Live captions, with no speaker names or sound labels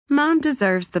Mom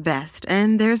deserves the best,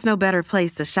 and there's no better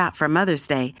place to shop for Mother's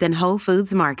Day than Whole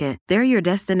Foods Market. They're your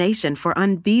destination for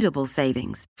unbeatable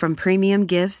savings, from premium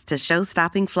gifts to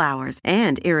show-stopping flowers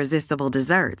and irresistible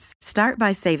desserts. Start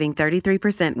by saving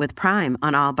 33% with Prime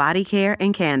on all body care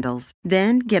and candles.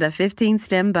 Then get a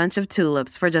 15-stem bunch of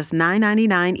tulips for just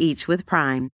 $9.99 each with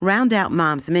Prime. Round out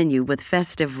Mom's menu with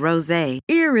festive rosé,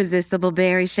 irresistible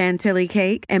berry chantilly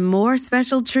cake, and more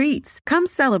special treats. Come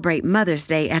celebrate Mother's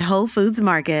Day at Whole Foods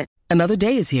Market. Another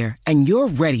day is here, and you're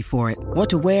ready for it. What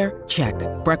to wear? Check.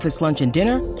 Breakfast, lunch, and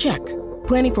dinner? Check.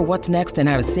 Planning for what's next and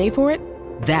how to save for it?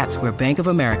 That's where Bank of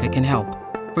America can help.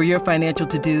 For your financial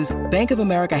to-dos, Bank of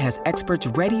America has experts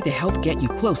ready to help get you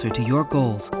closer to your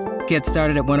goals. Get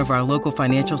started at one of our local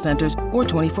financial centers or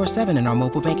 24/7 in our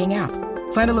mobile banking app.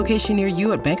 Find a location near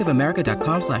you at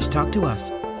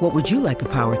bankofamerica.com/talktous. What would you like the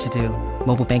power to do?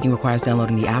 Mobile banking requires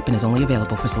downloading the app and is only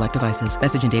available for select devices.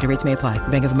 Message and data rates may apply.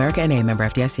 Bank of America N.A., member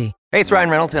FDIC. Hey, it's Ryan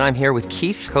Reynolds, and I'm here with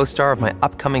Keith, co-star of my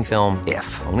upcoming film,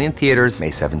 If, only in theaters May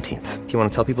 17th. Do you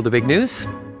want to tell people the big news?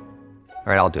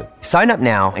 All right, I'll do it. Sign up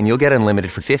now and you'll get unlimited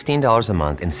for $15 a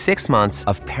month and 6 months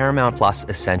of Paramount Plus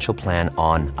Essential Plan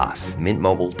on us.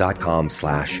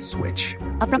 MintMobile.com/switch.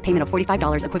 Upfront payment of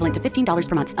 $45 equivalent to $15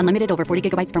 per month. Unlimited over 40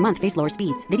 gigabytes per month. Face lower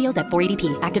speeds. Videos at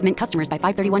 480p. Active Mint customers by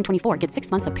 531.24 get 6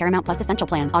 months of Paramount Plus Essential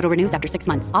Plan. Auto renews after 6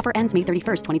 months. Offer ends May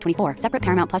 31st, 2024. Separate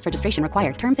Paramount Plus registration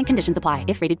required. Terms and conditions apply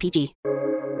if rated PG.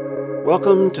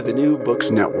 Welcome to the New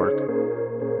Books Network.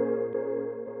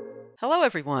 Hello,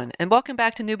 everyone, and welcome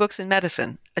back to New Books in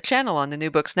Medicine, a channel on the New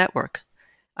Books Network.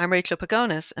 I'm Rachel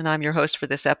Pagonis, and I'm your host for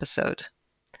this episode.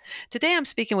 Today I'm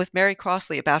speaking with Mary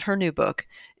Crossley about her new book,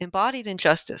 Embodied in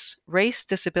Justice, Race,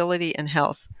 Disability, and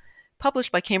Health,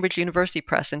 published by Cambridge University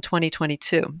Press in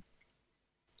 2022.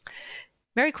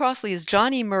 Mary Crossley is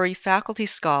John E. Murray Faculty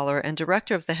Scholar and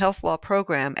Director of the Health Law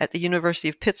Program at the University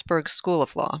of Pittsburgh School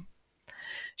of Law.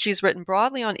 She's written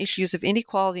broadly on issues of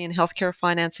inequality in healthcare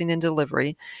financing and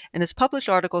delivery, and has published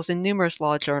articles in numerous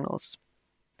law journals.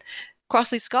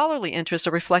 Crossley's scholarly interests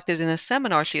are reflected in a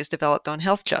seminar she has developed on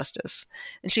health justice,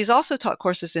 and she's also taught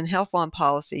courses in health law and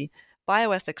policy,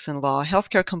 bioethics and law,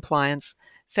 healthcare compliance,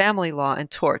 family law, and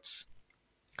torts.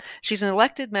 She's an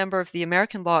elected member of the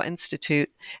American Law Institute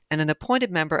and an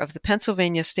appointed member of the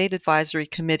Pennsylvania State Advisory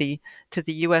Committee to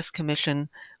the U.S. Commission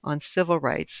on Civil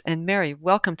Rights. And Mary,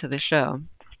 welcome to the show.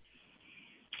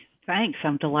 Thanks.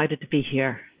 I'm delighted to be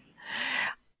here.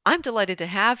 I'm delighted to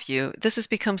have you. This has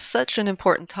become such an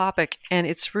important topic, and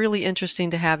it's really interesting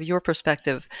to have your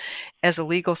perspective as a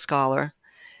legal scholar.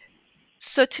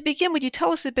 So to begin, would you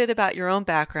tell us a bit about your own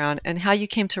background and how you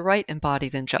came to write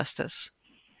Embodied in Justice?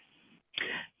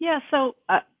 Yeah, so,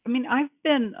 I've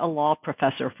been a law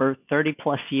professor for 30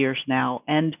 plus years now,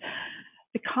 and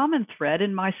the common thread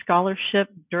in my scholarship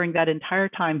during that entire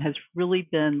time has really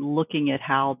been looking at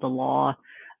how the law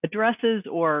addresses,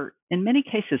 or in many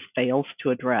cases fails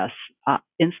to address,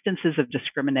 instances of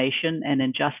discrimination and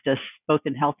injustice, both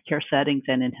in healthcare settings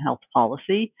and in health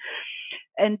policy.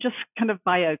 And just kind of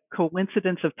by a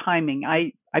coincidence of timing,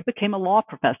 I became a law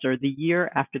professor the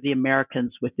year after the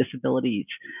Americans with Disabilities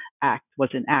Act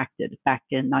was enacted back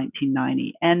in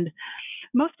 1990. And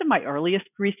most of my earliest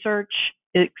research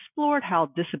explored how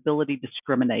disability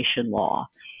discrimination law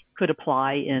could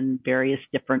apply in various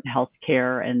different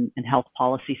healthcare and health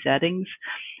policy settings.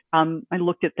 I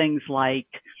looked at things like,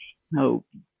 the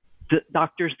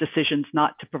doctors' decisions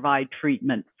not to provide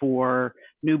treatment for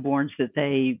newborns that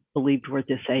they believed were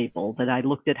disabled. And I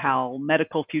looked at how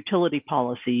medical futility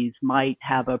policies might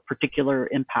have a particular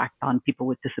impact on people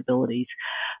with disabilities.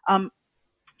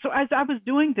 So as I was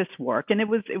doing this work, and it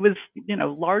was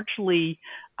largely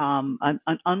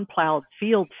an unplowed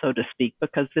field, so to speak,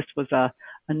 because this was a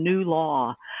new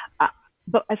law.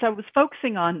 But as I was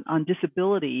focusing on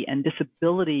disability and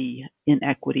disability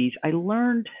inequities, I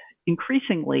learned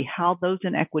increasingly how those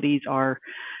inequities are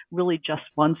really just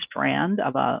one strand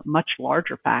of a much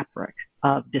larger fabric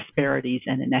of disparities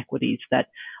and inequities that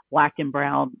Black and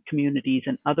Brown communities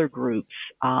and other groups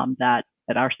that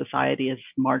our society is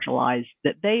marginalized,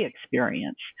 that they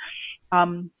experience.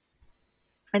 And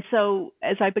so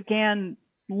as I began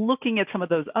looking at some of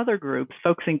those other groups,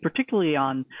 focusing particularly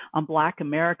on Black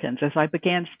Americans, as I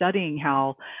began studying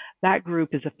how that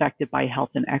group is affected by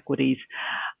health inequities,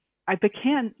 I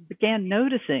began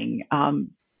noticing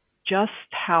just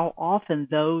how often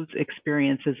those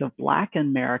experiences of Black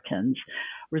Americans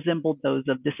resembled those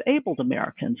of disabled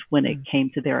Americans when it came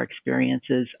to their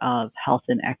experiences of health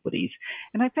inequities.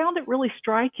 And I found it really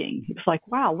striking. It was like,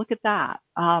 wow, look at that.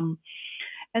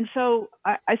 And so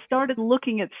I started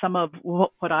looking at some of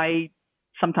what I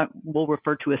sometimes we'll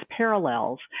refer to as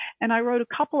parallels. And I wrote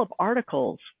a couple of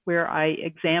articles where I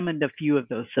examined a few of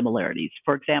those similarities.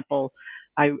 For example,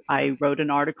 I wrote an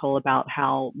article about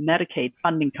how Medicaid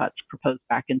funding cuts proposed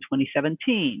back in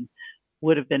 2017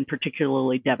 would have been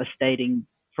particularly devastating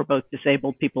for both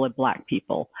disabled people and Black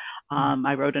people.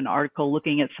 I wrote an article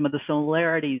looking at some of the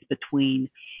similarities between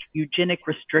eugenic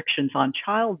restrictions on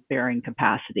childbearing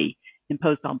capacity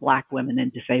imposed on Black women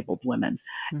and disabled women.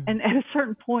 And at a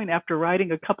certain point, after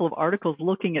writing a couple of articles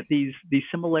looking at these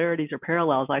similarities or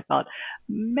parallels, I thought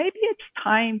maybe it's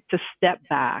time to step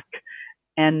back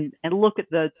and look at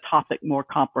the topic more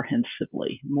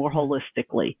comprehensively, more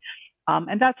holistically.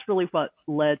 And that's really what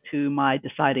led to my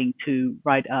deciding to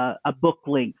write a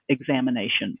book-length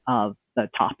examination of the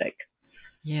topic.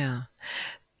 Yeah.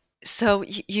 So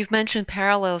you've mentioned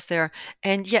parallels there,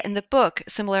 and yet in the book,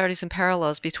 similarities and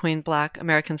parallels between Black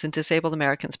Americans and disabled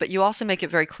Americans, but you also make it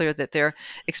very clear that their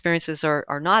experiences are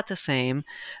not the same.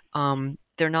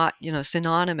 They're not,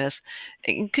 synonymous.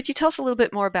 Could you tell us a little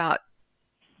bit more about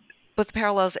both the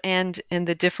parallels and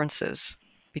the differences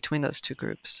between those two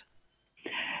groups?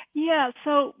 Yeah,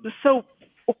 so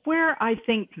where I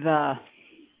think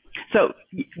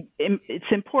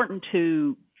it's important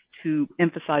to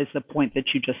emphasize the point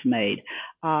that you just made,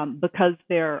 because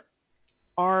there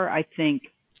are, I think,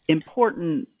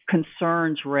 important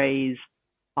concerns raised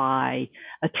by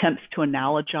attempts to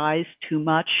analogize too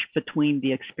much between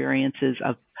the experiences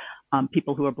of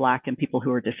people who are Black and people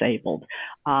who are disabled.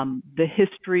 The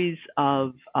histories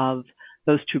of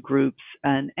those two groups,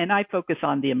 and I focus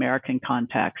on the American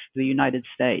context, the United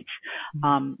States.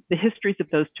 The histories of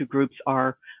those two groups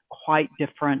are quite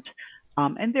different,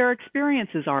 and their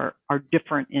experiences are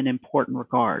different in important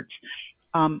regards.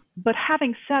 But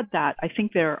having said that, I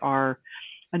think there are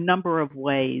a number of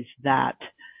ways that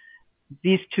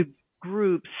these two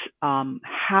groups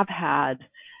have had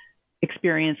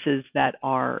experiences that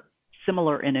are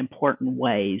similar in important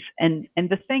ways. And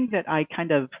the thing that I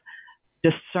kind of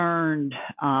discerned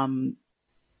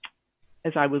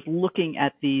as I was looking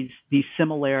at these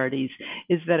similarities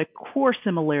is that a core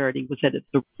similarity was that at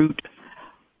the root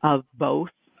of both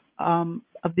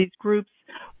of these groups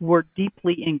were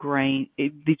deeply ingrained,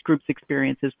 these groups'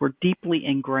 experiences were deeply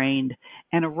ingrained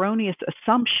and erroneous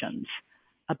assumptions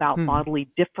about bodily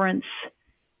difference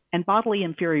and bodily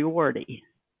inferiority.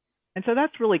 And so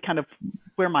that's really kind of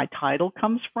where my title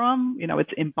comes from.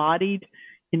 It's Embodied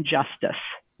Injustice.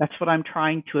 That's what I'm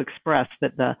trying to express,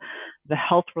 that the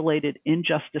health-related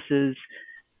injustices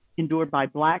endured by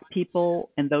Black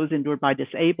people and those endured by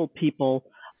disabled people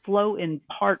flow in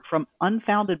part from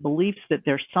unfounded beliefs that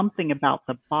there's something about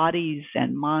the bodies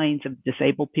and minds of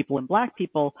disabled people and Black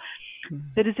people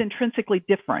that is intrinsically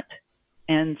different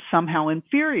and somehow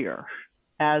inferior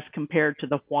as compared to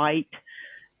the white,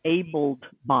 abled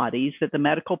bodies that the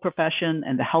medical profession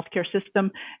and the healthcare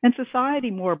system and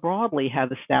society more broadly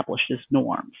have established as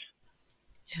norms.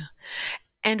 Yeah.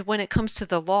 And when it comes to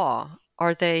the law,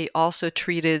 have they also been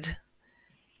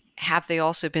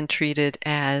treated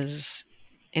as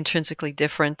intrinsically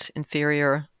different,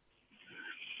 inferior?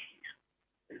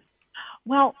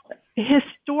 Well,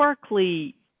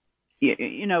 historically,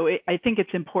 I think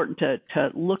it's important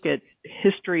to look at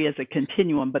history as a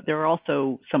continuum, but there are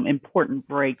also some important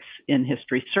breaks in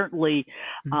history. Certainly,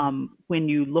 when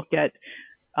you look at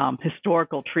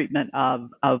historical treatment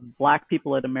of Black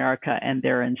people in America and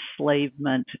their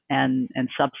enslavement and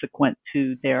subsequent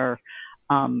to their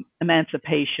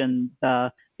emancipation,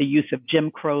 the use of Jim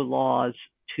Crow laws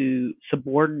to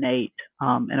subordinate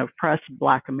and oppress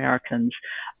Black Americans,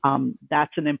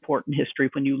 that's an important history.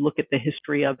 When you look at the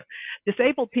history of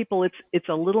disabled people, it's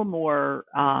a little more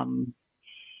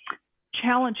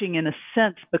challenging in a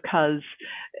sense because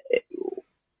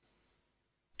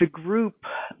the group,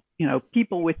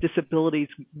 people with disabilities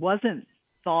wasn't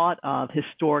thought of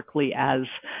historically as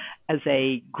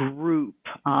a group,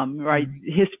 right?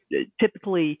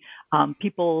 Typically,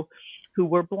 people who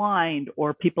were blind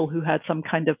or people who had some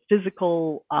kind of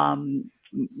physical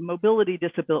mobility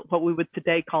disability, what we would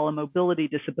today call a mobility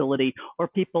disability, or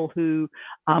people who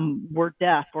were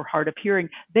deaf or hard of hearing,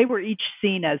 they were each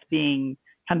seen as being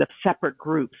kind of separate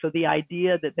groups. So the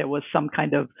idea that there was some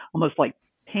kind of almost like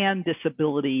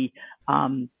pan-disability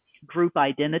group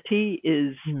identity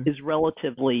is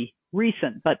relatively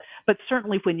recent. But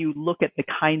certainly when you look at the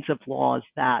kinds of laws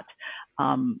that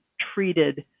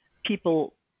treated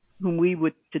people whom we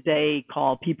would today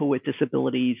call people with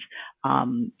disabilities,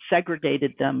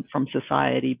 segregated them from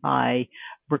society by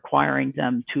requiring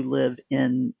them to live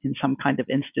in some kind of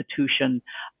institution.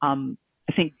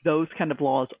 I think those kind of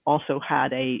laws also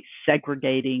had a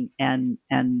segregating and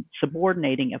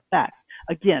subordinating effect.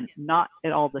 Again, not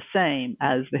at all the same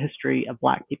as the history of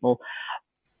Black people,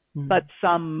 but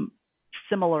some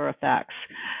similar effects.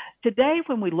 Today,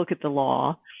 when we look at the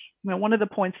law, one of the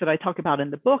points that I talk about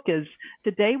in the book is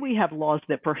today we have laws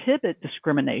that prohibit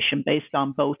discrimination based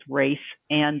on both race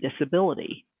and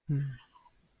disability.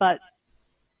 But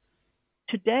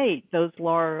to date, those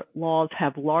laws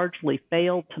have largely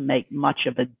failed to make much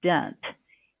of a dent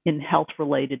in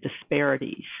health-related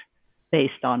disparities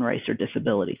based on race or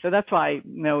disability. So that's why,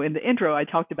 in the intro, I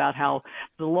talked about how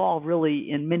the law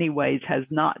really, in many ways, has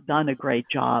not done a great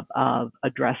job of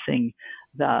addressing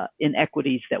the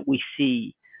inequities that we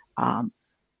see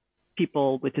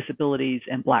people with disabilities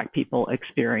and Black people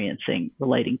experiencing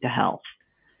relating to health.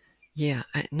 Yeah,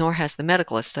 nor has the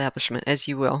medical establishment, as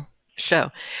you will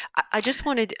show. I just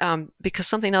wanted, because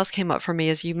something else came up for me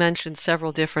as you mentioned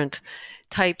several different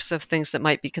types of things that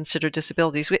might be considered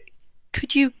disabilities.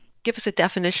 Could you give us a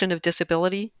definition of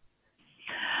disability?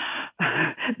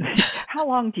 How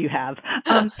long do you have?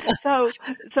 So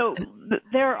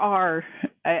there are,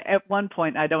 at one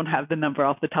point, I don't have the number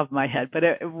off the top of my head, but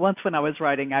once when I was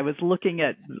writing, I was looking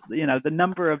at, the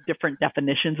number of different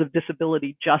definitions of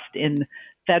disability just in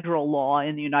federal law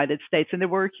in the United States. And there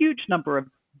were a huge number of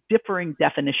differing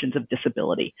definitions of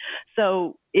disability.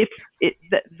 So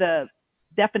the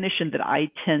definition that I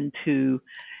tend to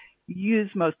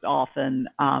use most often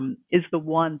is the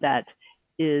one that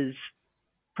is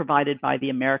provided by the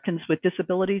Americans with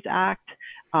Disabilities Act.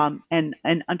 And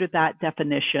under that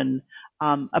definition,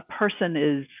 a person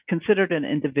is considered an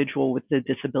individual with a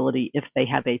disability if they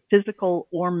have a physical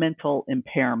or mental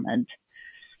impairment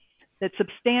that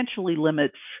substantially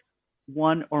limits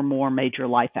one or more major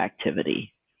life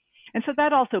activity. And so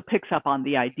that also picks up on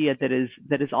the idea that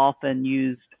is often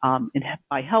used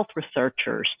by health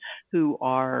researchers who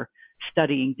are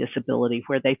studying disability,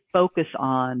 where they focus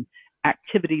on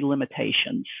activity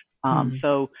limitations.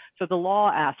 So the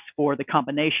law asks for the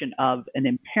combination of an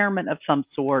impairment of some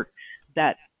sort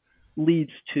that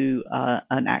leads to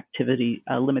an activity,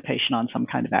 a limitation on some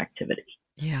kind of activity.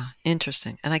 Yeah,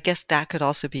 interesting. And I guess that could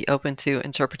also be open to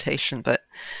interpretation, but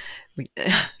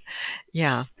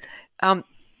yeah.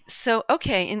 So,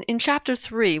 okay, in chapter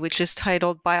 3, which is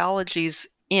titled Biology's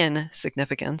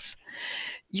Insignificance,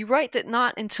 you write that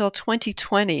not until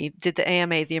 2020 did the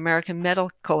AMA, the American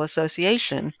Medical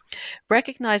Association,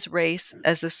 recognize race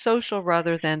as a social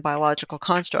rather than biological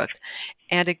construct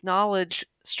and acknowledge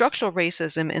structural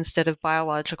racism instead of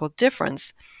biological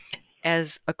difference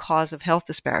as a cause of health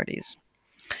disparities.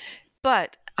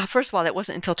 But first of all, that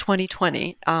wasn't until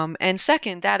 2020. And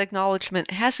second, that acknowledgement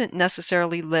hasn't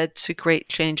necessarily led to great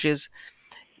changes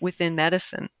within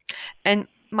medicine. And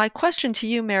my question to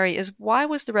you, Mary, is why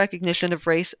was the recognition of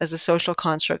race as a social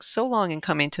construct so long in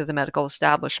coming to the medical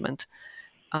establishment?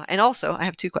 And also, I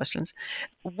have two questions.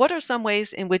 What are some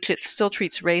ways in which it still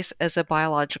treats race as a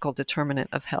biological determinant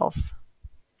of health?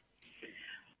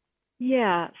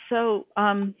 Yeah, so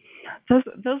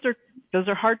those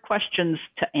are hard questions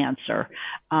to answer.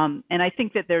 And I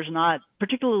think that there's not,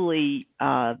 particularly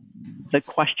the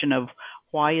question of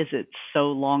why is it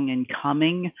so long in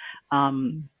coming,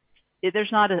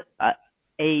 there's not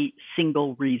a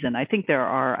single reason. I think there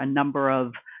are a number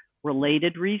of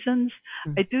related reasons.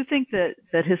 I do think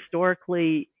that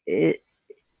historically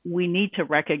we need to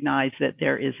recognize that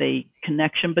there is a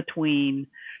connection between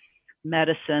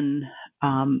medicine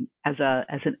as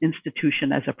an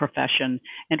institution, as a profession,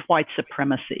 and white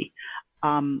supremacy.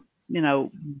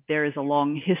 There is a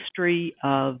long history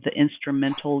of the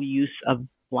instrumental use of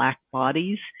Black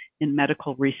bodies in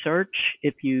medical research.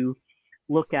 If you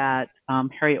look at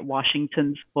Harriet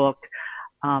Washington's book,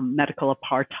 Medical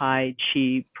Apartheid,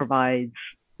 she provides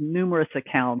numerous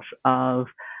accounts of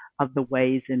the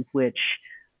ways in which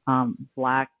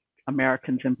Black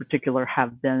Americans in particular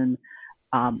have been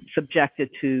subjected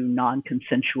to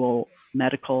non-consensual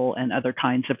medical and other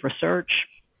kinds of research.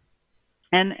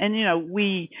 And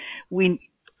we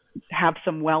have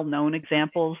some well-known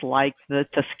examples like the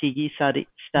Tuskegee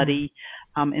study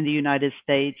in the United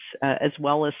States, as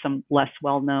well as some less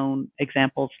well-known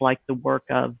examples like the work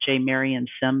of J. Marion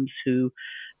Sims, who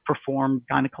performed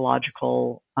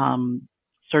gynecological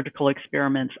surgical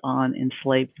experiments on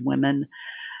enslaved women.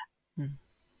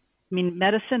 I mean,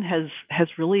 medicine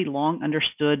has really long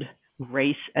understood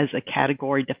race as a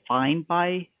category defined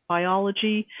by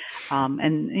biology.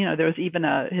 And there was even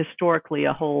historically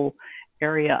a whole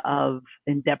area of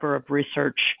endeavor of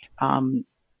research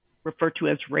referred to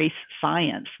as race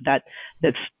science that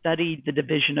studied the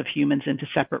division of humans into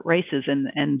separate races,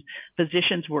 and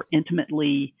physicians were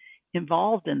intimately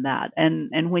involved in that.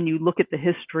 And when you look at the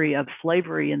history of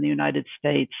slavery in the United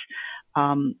States,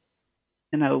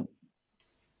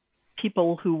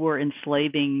 people who were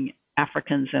enslaving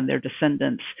Africans and their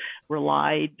descendants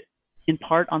relied in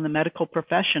part on the medical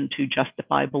profession to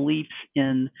justify beliefs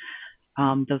in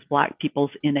those Black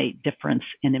people's innate difference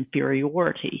and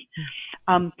inferiority.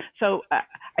 So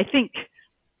I think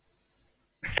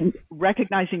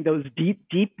recognizing those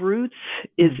deep roots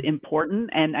is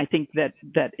important, and I think that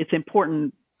it's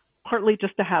important partly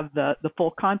just to have the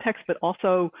full context, but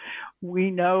also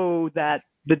we know that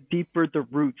the deeper the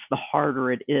roots, the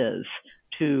harder it is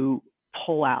to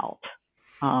pull out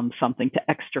something, to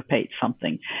extirpate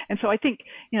something. And so I think,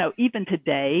 even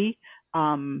today,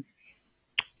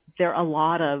 there are a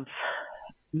lot of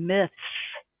myths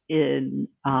in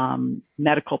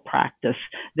medical practice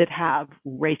that have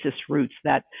racist roots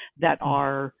that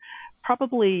are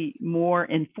probably more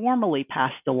informally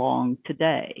passed along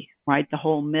today, right? The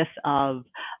whole myth of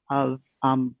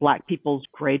Black people's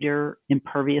greater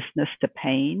imperviousness to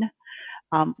pain,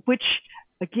 which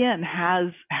again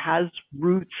has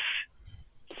roots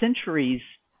centuries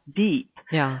deep.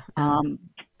 Yeah.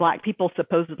 Black people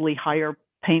supposedly higher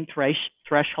pain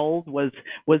threshold was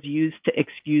used to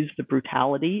excuse the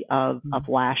brutality of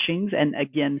lashings, and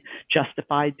again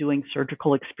justify doing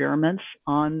surgical experiments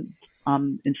on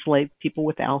enslaved people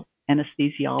without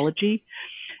anesthesiology.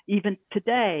 Even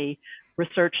today,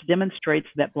 research demonstrates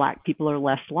that Black people are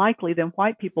less likely than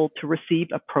white people to receive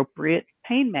appropriate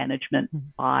pain management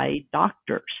by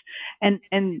doctors. And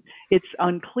it's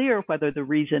unclear whether the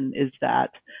reason is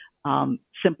that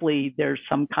simply there's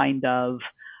some kind of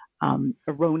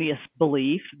erroneous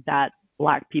belief that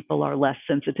Black people are less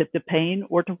sensitive to pain,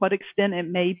 or to what extent it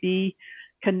may be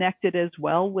connected as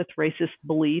well with racist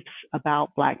beliefs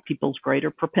about Black people's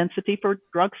greater propensity for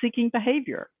drug-seeking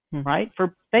behavior, right,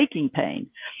 for faking pain.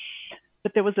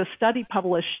 But there was a study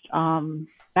published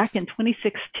back in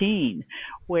 2016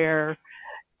 where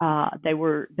they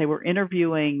were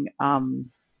interviewing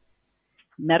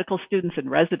medical students and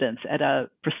residents at a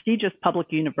prestigious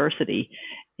public university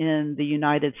in the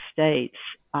United States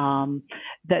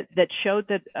that showed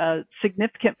that a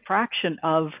significant fraction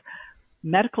of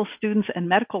medical students and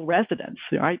medical residents,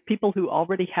 right, people who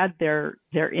already had their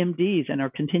MDs and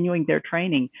are continuing their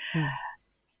training,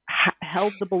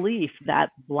 held the belief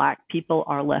that Black people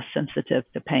are less sensitive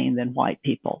to pain than white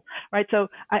people, right? So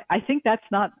I think that's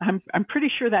not, I'm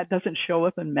pretty sure that doesn't show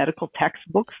up in medical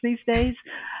textbooks these days.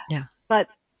 Yeah. But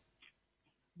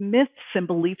myths and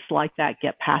beliefs like that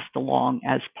get passed along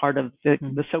as part of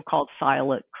the so-called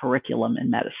silent curriculum in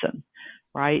medicine,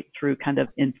 right? Through kind of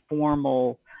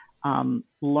informal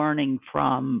learning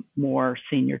from more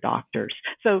senior doctors.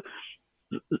 So,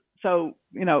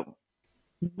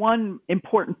 one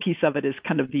important piece of it is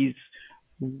kind of these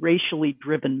racially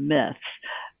driven myths.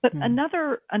 But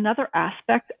another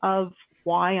aspect of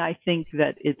why I think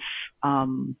that it's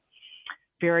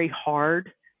very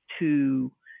hard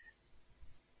to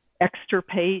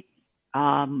extirpate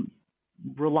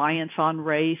reliance on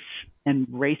race and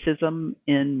racism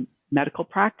in medical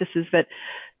practice is that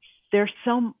there's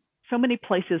so many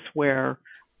places where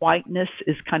whiteness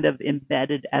is kind of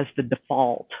embedded as the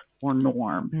default or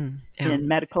norm in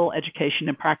medical education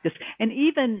and practice, and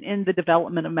even in the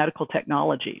development of medical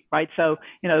technology, right? So,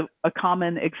 a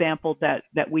common example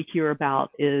that we hear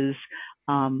about is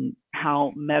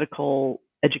how medical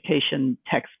education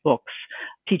textbooks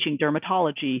teaching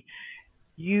dermatology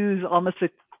use almost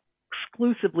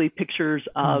exclusively pictures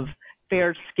of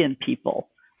fair-skinned people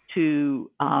to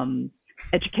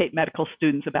educate medical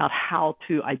students about how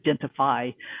to identify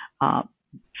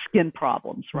skin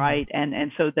problems, right?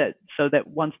 And so that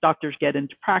once doctors get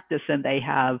into practice and they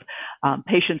have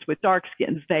patients with dark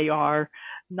skins, they are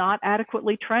not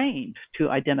adequately trained to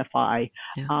identify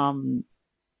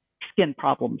skin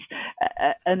problems.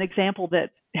 An example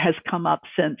that has come up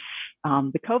since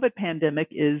the COVID pandemic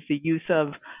is the use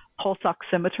of pulse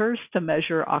oximeters to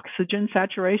measure oxygen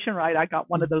saturation, right? I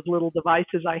got one of those little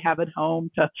devices I have at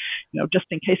home to, just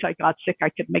in case I got sick, I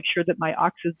could make sure that my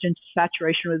oxygen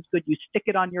saturation was good. You stick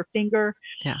it on your finger.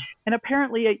 Yeah. And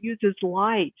apparently it uses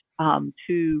light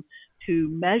to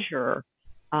measure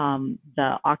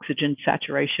the oxygen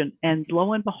saturation. And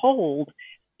lo and behold,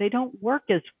 they don't work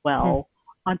as well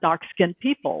on dark-skinned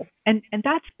people. And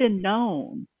that's been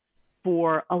known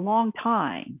for a long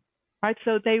time, right?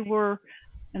 So they were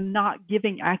not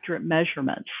giving accurate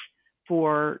measurements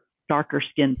for darker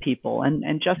skinned people.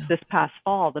 And just this past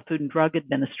fall, the Food and Drug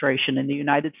Administration in the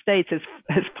United States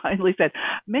has finally said,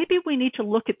 maybe we need to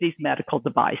look at these medical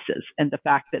devices and the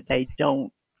fact that they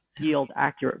don't yield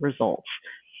accurate results.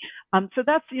 So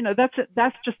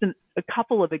that's just a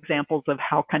couple of examples of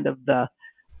how kind of the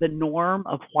norm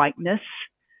of whiteness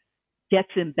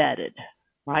gets embedded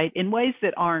right? In ways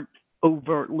that aren't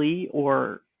overtly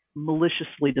or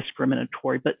maliciously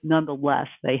discriminatory, but nonetheless,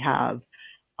 they have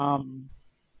a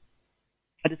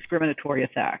discriminatory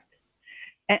effect.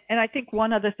 And I think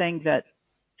one other thing that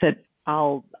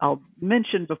I'll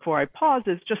mention before I pause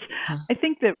is just, I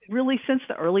think that really since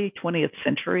the early 20th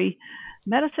century,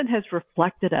 medicine has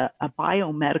reflected a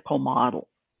biomedical model,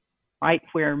 right,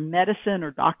 where medicine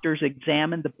or doctors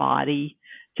examine the body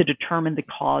to determine the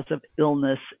cause of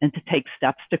illness and to take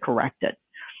steps to correct it.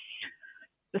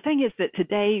 The thing is that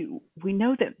today we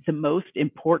know that the most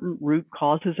important root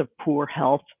causes of poor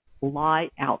health lie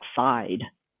outside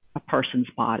a person's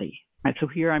body. Right, so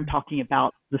here I'm talking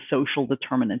about the social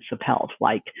determinants of health,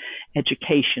 like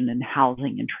education and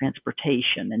housing and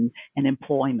transportation and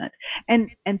employment.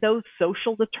 And those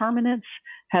social determinants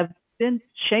have been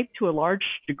shaped to a large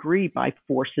degree by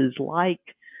forces like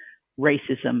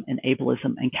racism and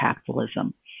ableism and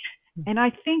capitalism. And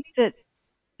I think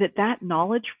that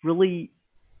knowledge really,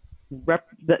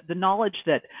 the knowledge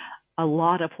that a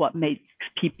lot of what makes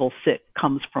people sick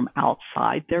comes from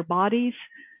outside their bodies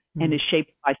and is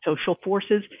shaped by social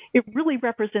forces, it really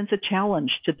represents a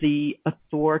challenge to the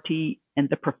authority and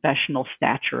the professional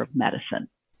stature of medicine,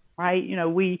 right? You know,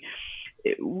 we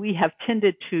have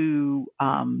tended to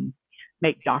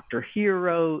make doctors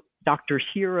heroes,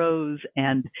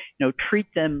 and treat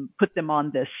them, put them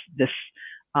on this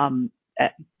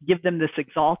give them this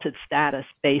exalted status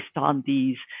based on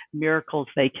these miracles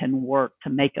they can work to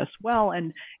make us well.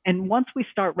 And once we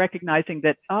start recognizing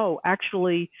that,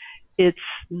 actually, it's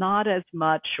not as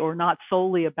much or not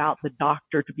solely about the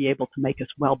doctor to be able to make us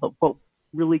well, but what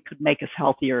really could make us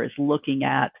healthier is looking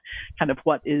at kind of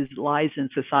what lies in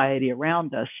society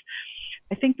around us.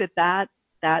 I think that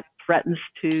threatens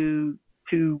to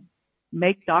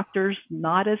make doctors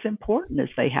not as important as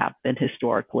they have been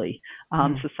historically,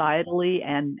 societally,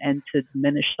 and to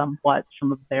diminish somewhat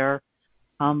some of their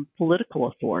political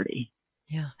authority.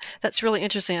 Yeah, that's really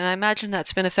interesting. And I imagine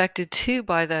that's been affected too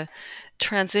by the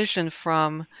transition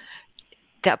from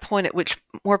that point at which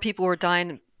more people were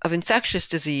dying of infectious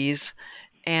disease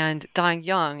and dying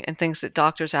young and things that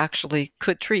doctors actually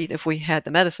could treat if we had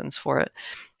the medicines for it,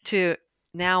 to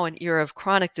now an era of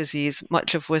chronic disease,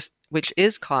 much of which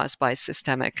is caused by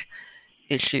systemic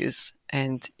issues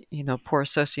and, poor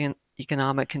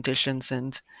socioeconomic conditions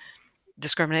and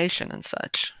discrimination and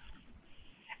such.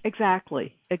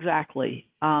 Exactly.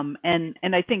 And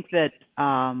I think that,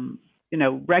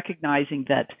 recognizing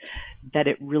that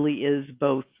it really is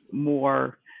both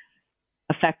more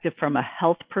effective from a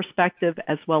health perspective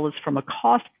as well as from a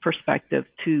cost perspective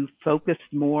to focus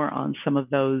more on some of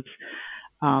those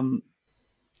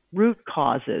root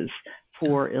causes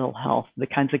for ill health, the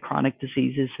kinds of chronic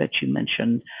diseases that you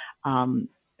mentioned,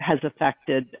 has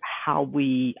affected how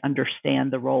we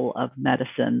understand the role of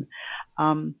medicine.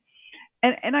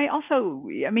 And I also,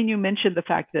 you mentioned the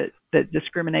fact that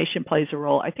discrimination plays a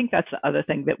role. I think that's the other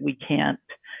thing that we can't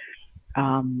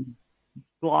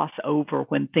gloss over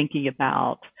when thinking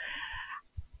about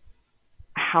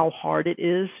how hard it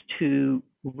is to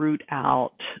root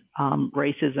out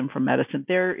racism from medicine.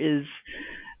 There is,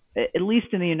 at least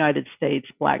in the United States,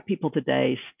 Black people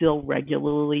today still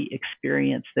regularly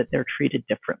experience that they're treated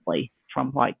differently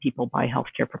from white people by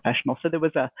healthcare professionals. So there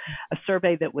was a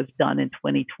survey that was done in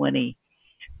 2020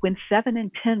 when 7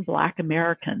 in 10 Black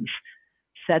Americans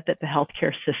said that the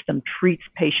healthcare system treats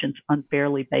patients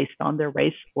unfairly based on their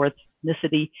race or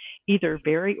ethnicity, either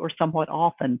very or somewhat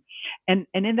often. And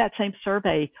in that same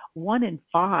survey, 1 in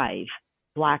 5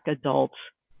 Black adults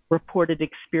reported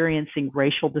experiencing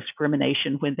racial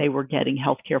discrimination when they were getting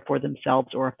healthcare for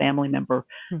themselves or a family member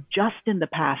just in the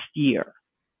past year,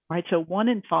 right? So 1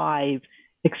 in 5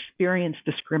 experienced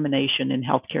discrimination in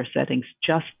healthcare settings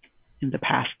just in the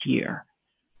past year.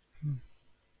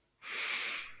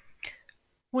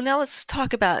 Well, now let's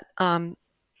talk about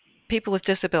people with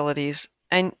disabilities.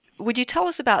 And would you tell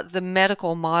us about the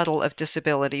medical model of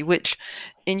disability, which,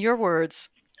 in your words,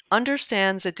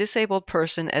 understands a disabled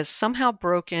person as somehow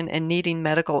broken and needing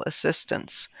medical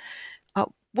assistance?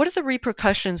 What are the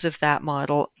repercussions of that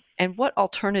model, and what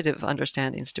alternative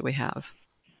understandings do we have?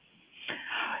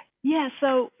 Yeah,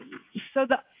 so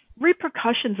the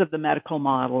repercussions of the medical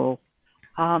model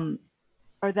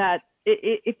are that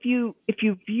if you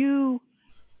view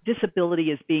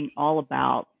disability as being all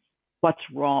about what's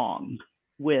wrong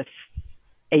with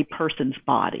a person's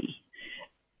body,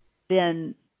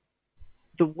 then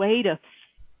the way to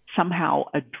somehow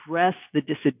address the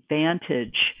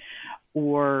disadvantage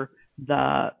or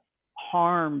the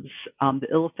harms, the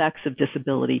ill effects of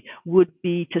disability would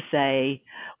be to say,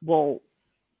 well,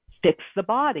 fix the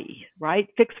body, right?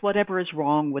 Fix whatever is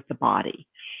wrong with the body.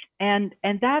 And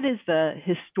that is the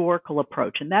historical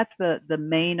approach. And that's the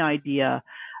main idea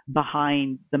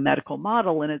behind the medical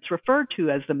model. And it's referred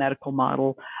to as the medical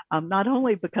model, not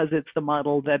only because it's the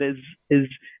model that has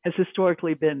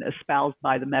historically been espoused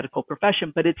by the medical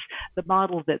profession, but it's the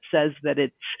model that says that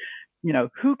it's,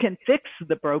 who can fix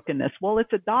the brokenness? Well,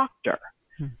 it's a doctor,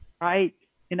 right?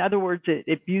 In other words,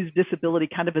 it views disability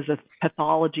kind of as a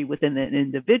pathology within an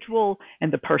individual,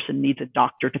 and the person needs a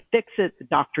doctor to fix it. The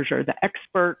doctors are the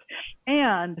expert,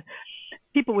 and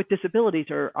people with disabilities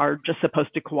are just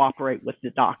supposed to cooperate with the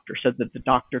doctor so that the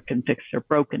doctor can fix their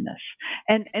brokenness.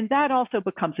 And that also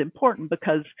becomes important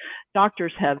because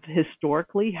doctors have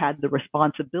historically had the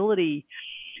responsibility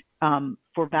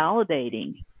for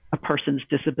validating a person's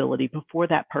disability before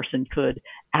that person could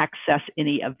access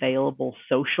any available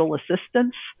social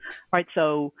assistance, right?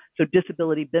 So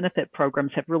disability benefit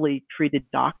programs have really treated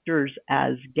doctors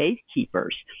as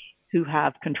gatekeepers who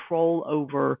have control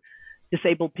over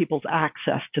disabled people's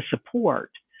access to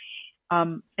support.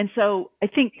 And so I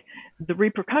think the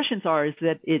repercussions is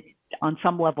that it, on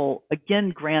some level,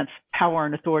 again, grants power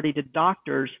and authority to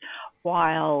doctors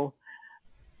while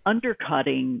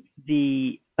undercutting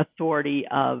the authority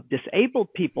of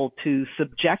disabled people to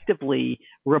subjectively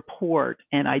report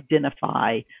and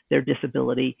identify their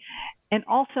disability. And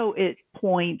also it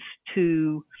points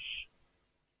to,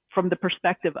 from the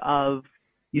perspective of,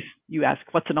 you ask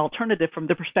what's an alternative, from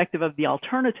the perspective of the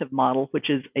alternative model, which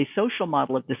is a social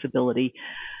model of disability,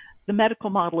 the medical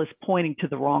model is pointing to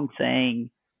the wrong thing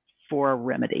for a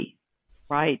remedy,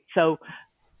 right? So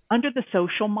under the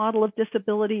social model of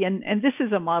disability, and this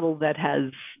is a model that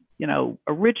has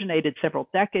originated several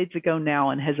decades ago now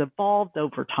and has evolved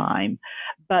over time,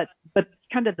 but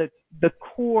kind of the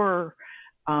core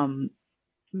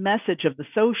message of the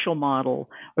social model,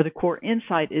 or the core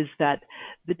insight, is that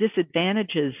the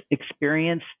disadvantages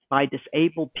experienced by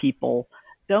disabled people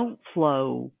don't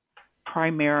flow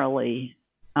primarily,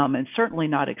 and certainly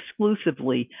not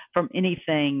exclusively, from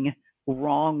anything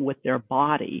wrong with their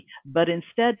body, but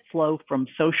instead flow from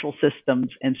social systems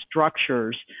and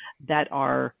structures that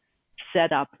are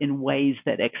set up in ways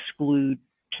that exclude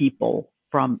people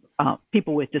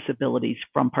with disabilities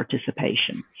from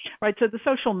participation, right? So the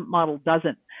social model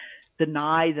doesn't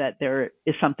deny that there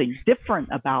is something different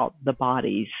about the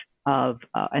bodies of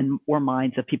or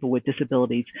minds of people with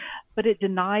disabilities, but it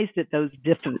denies that those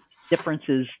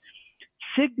differences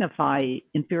signify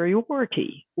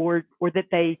inferiority or that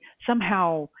they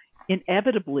somehow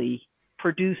inevitably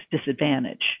produce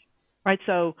disadvantage, right?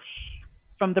 So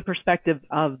from the perspective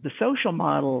of the social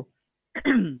model,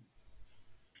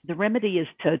 the remedy is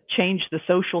to change the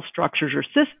social structures or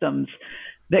systems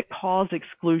that cause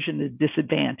exclusion and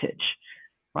disadvantage,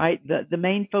 right? The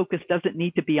main focus doesn't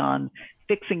need to be on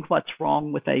fixing what's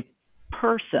wrong with a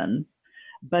person,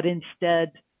 but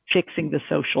instead fixing the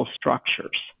social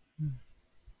structures.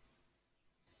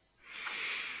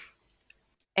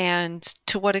 And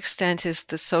to what extent is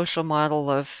the social model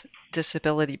of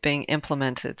disability being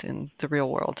implemented in the real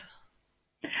world?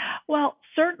 Well,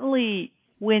 certainly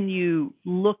when you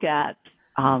look at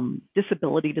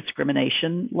disability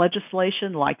discrimination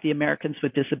legislation like the Americans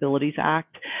with Disabilities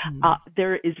Act,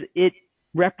 it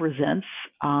represents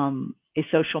a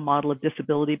social model of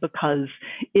disability because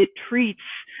it treats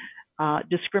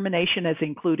discrimination as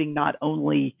including not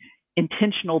only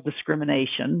intentional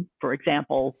discrimination, for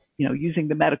example, using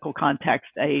the medical context,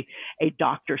 a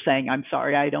doctor saying, "I'm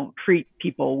sorry, I don't treat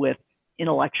people with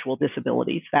intellectual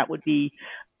disabilities." That would be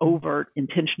overt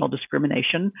intentional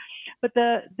discrimination. But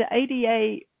the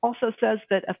ADA also says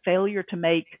that a failure to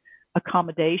make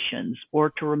accommodations or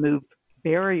to remove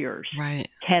barriers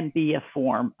can be a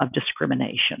form of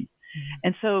discrimination.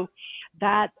 And so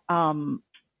that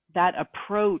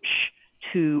approach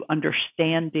to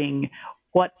understanding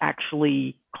what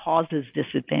actually causes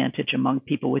disadvantage among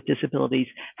people with disabilities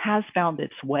has found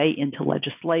its way into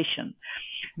legislation.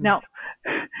 Now,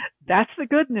 that's the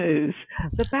good news.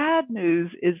 The bad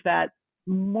news is that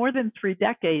more than 3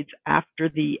 decades after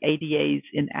the ADA's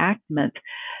enactment,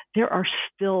 there are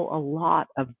still a lot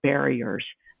of barriers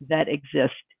that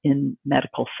exist in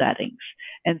medical settings.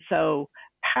 And so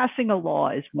passing a law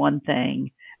is one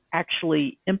thing,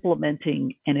 actually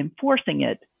implementing and enforcing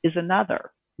it is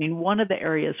another. I mean, one of the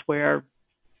areas where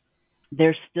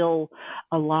there's still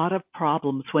a lot of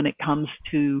problems when it comes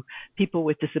to people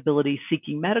with disabilities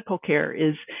seeking medical care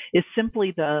is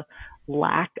simply the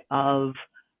lack of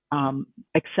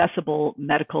accessible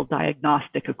medical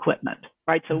diagnostic equipment,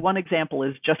 right? So one example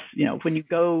is just, when you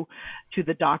go to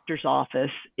the doctor's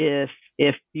office, if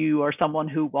If you are someone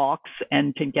who walks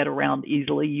and can get around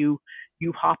easily, you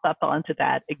hop up onto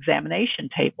that examination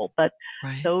table. But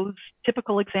Right. those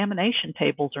typical examination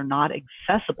tables are not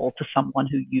accessible to someone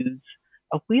who uses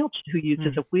a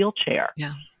wheelchair.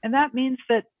 Yeah. And that means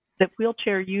that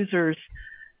wheelchair users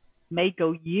may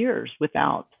go years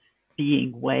without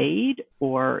being weighed,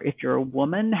 or if you're a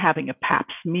woman, having a pap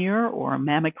smear or a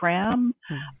mammogram.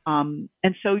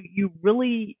 And so you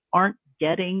really aren't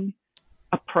getting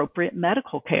appropriate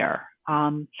medical care.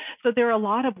 So there are a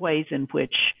lot of ways in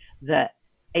which the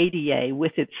ADA,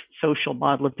 with its social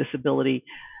model of disability,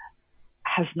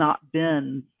 has not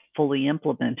been fully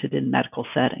implemented in medical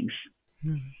settings.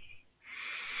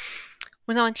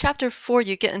 Well, now in chapter 4,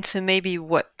 you get into maybe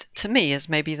what, to me, is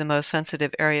maybe the most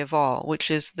sensitive area of all,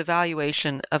 which is the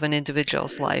valuation of an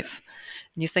individual's life.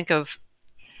 And you think of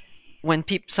when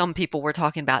some people were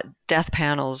talking about death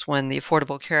panels when the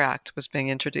Affordable Care Act was being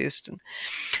introduced. And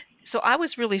so I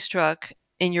was really struck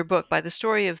in your book by the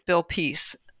story of Bill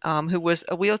Peace, who was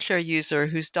a wheelchair user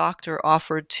whose doctor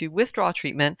offered to withdraw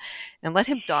treatment and let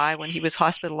him die when he was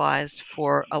hospitalized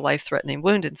for a life-threatening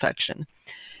wound infection.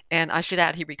 And I should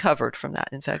add, he recovered from that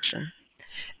infection.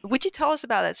 Would you tell us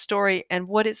about that story and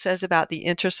what it says about the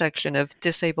intersection of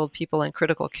disabled people and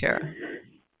critical care?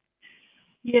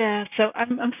 Yeah, so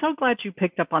I'm so glad you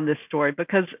picked up on this story,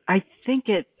 because I think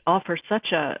it offers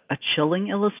such a chilling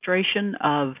illustration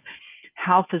of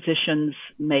how physicians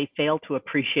may fail to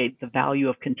appreciate the value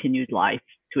of continued life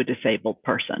to a disabled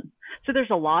person. So there's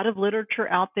a lot of literature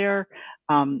out there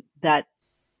that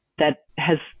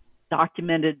has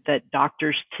documented that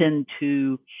doctors tend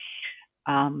to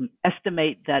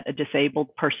estimate that a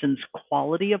disabled person's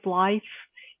quality of life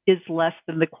is less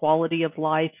than the quality of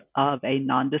life of a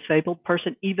non-disabled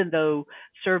person, even though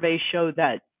surveys show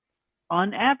that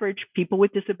on average, people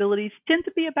with disabilities tend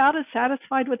to be about as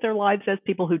satisfied with their lives as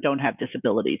people who don't have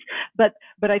disabilities. But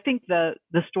I think the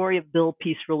story of Bill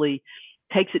Peace really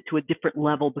takes it to a different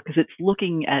level, because it's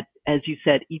looking at, as you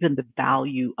said, even the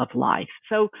value of life.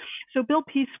 So Bill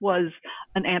Peace was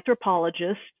an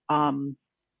anthropologist and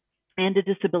a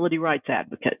disability rights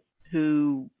advocate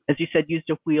who, as you said, used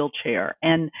a wheelchair.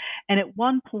 And at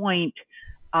one point,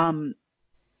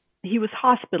 he was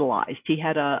hospitalized. He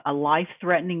had a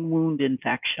life-threatening wound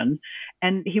infection,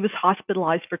 and he was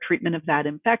hospitalized for treatment of that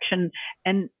infection.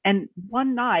 And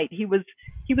one night he was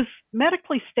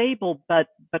medically stable, but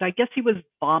I guess he was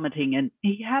vomiting, and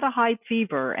he had a high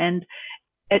fever. And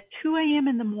at 2 a.m.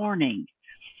 in the morning,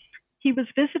 he was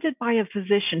visited by a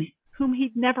physician whom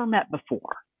he'd never met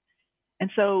before. And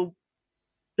so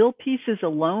Bill Peace is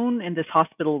alone in this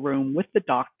hospital room with the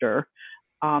doctor.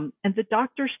 And the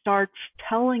doctor starts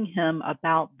telling him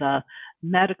about the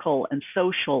medical and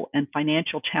social and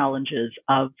financial challenges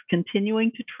of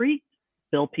continuing to treat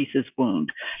Bill Peace's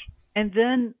wound. And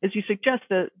then, as you suggest,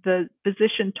 the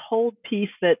physician told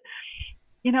Peace that,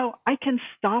 I can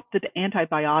stop the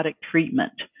antibiotic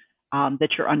treatment that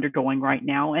you're undergoing right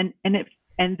now, and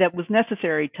that was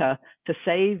necessary to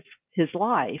save his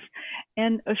life,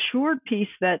 and assured Peace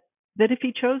that if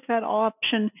he chose that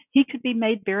option, he could be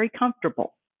made very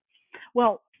comfortable.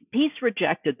 Well, Peace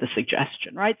rejected the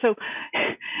suggestion, right? So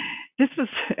this was,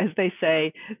 as they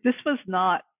say, this was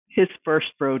not his first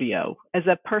rodeo. As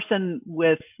a person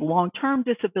with long-term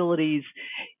disabilities,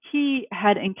 he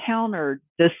had encountered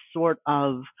this sort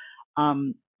of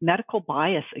medical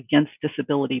bias against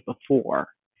disability before.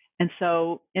 And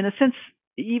so, in a sense,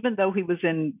 even though he was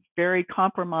in very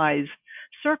compromised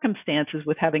circumstances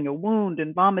with having a wound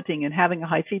and vomiting and having a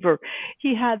high fever,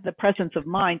 he had the presence of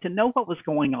mind to know what was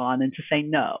going on and to say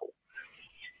no.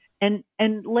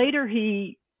 And later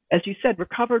he, as you said,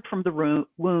 recovered from the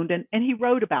wound, and he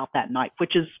wrote about that night,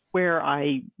 which is where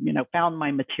I, found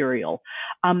my material.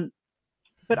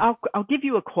 But I'll give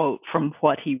you a quote from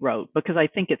what he wrote, because I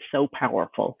think it's so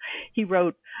powerful. He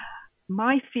wrote,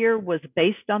 "My fear was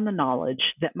based on the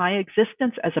knowledge that my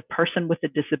existence as a person with a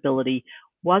disability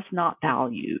was not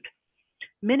valued.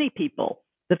 Many people,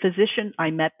 the physician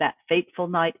I met that fateful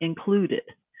night included,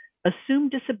 assume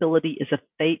disability is a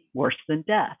fate worse than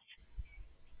death.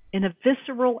 In a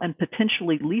visceral and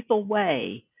potentially lethal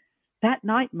way, that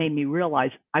night made me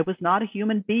realize I was not a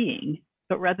human being,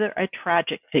 but rather a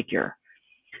tragic figure.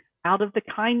 Out of the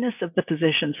kindness of the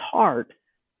physician's heart,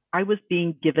 I was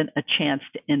being given a chance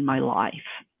to end my life."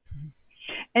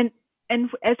 And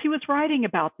as he was writing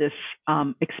about this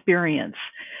experience,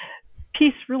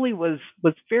 Peace really was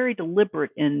very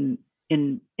deliberate in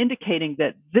indicating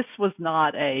that this was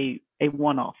not a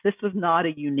one-off. This was not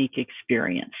a unique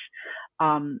experience.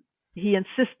 he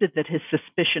insisted that his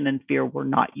suspicion and fear were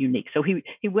not unique. So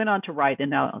he went on to write, and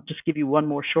now I'll just give you one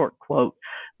more short quote.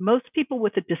 Most people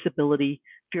with a disability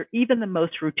fear even the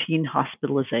most routine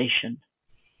hospitalization.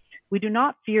 We do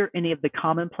not fear any of the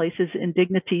commonplaces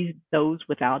indignities those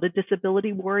without a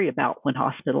disability worry about when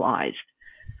hospitalized.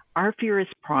 Our fear is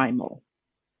primal.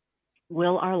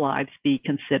 Will our lives be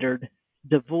considered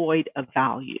devoid of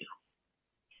value?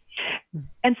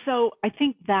 And so I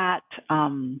think that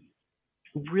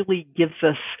really gives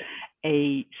us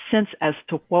a sense as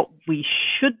to what we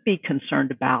should be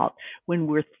concerned about when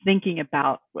we're thinking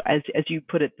about, as you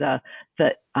put it, the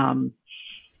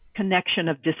connection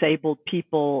of disabled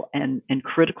people and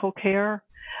critical care.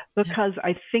 Because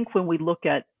I think when we look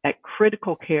at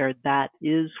critical care, that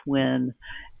is when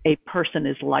a person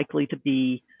is likely to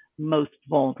be most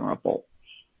vulnerable.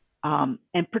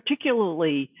 And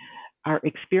particularly our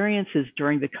experiences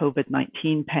during the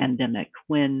COVID-19 pandemic,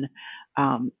 when,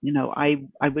 I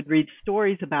would read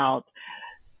stories about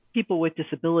people with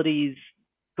disabilities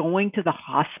going to the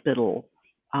hospital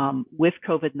with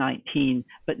COVID-19,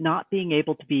 but not being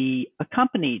able to be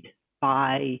accompanied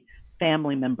by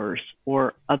family members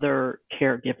or other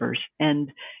caregivers.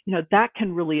 And, that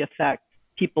can really affect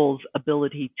people's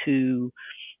ability to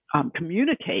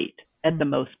communicate at the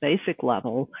most basic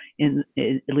level,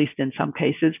 at least in some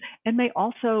cases, and may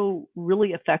also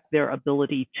really affect their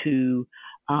ability to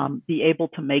be able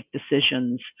to make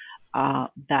decisions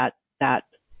that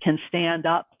can stand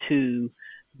up to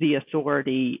the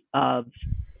authority of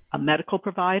a medical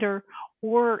provider,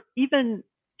 or even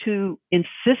to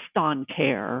insist on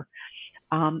care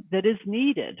that is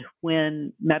needed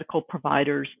when medical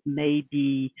providers may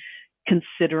be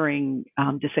considering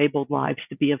disabled lives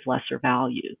to be of lesser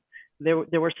value.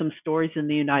 There were some stories in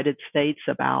the United States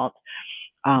about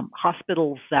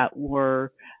hospitals that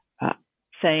were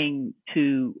saying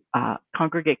to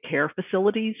congregate care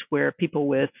facilities where people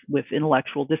with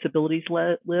intellectual disabilities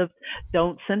live,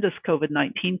 don't send us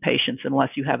COVID-19 patients unless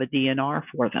you have a DNR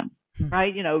for them,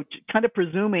 right? Kind of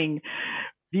presuming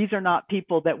these are not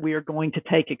people that we are going to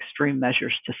take extreme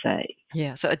measures to save.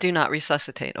 Yeah, so a do not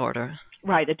resuscitate order.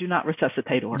 Right, a do not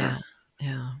resuscitate order.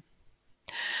 Yeah.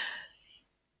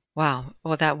 Wow.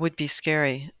 Well, that would be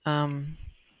scary. And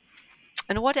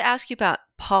I want to ask you about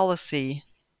policy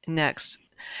next.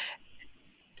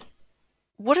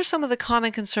 What are some of the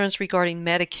common concerns regarding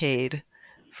Medicaid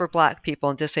for Black people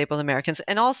and disabled Americans?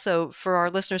 And also, for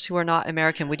our listeners who are not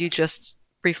American, would you just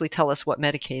briefly tell us what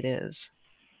Medicaid is?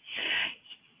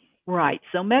 Right.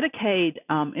 So Medicaid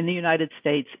in the United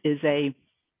States is a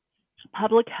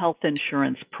public health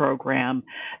insurance program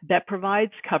that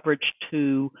provides coverage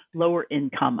to lower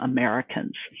income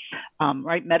Americans.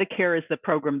 Right. Medicare is the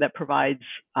program that provides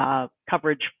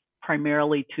coverage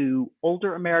primarily to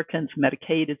older Americans.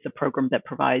 Medicaid is the program that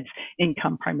provides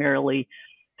income primarily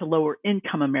to lower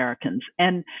income Americans.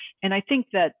 And I think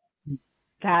that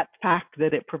fact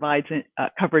that it provides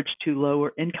coverage to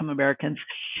lower income Americans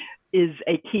is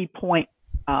a key point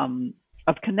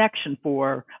of connection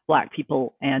for Black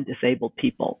people and disabled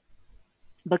people,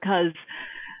 because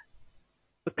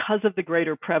of the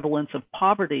greater prevalence of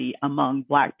poverty among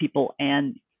Black people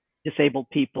and disabled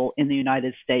people in the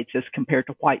United States as compared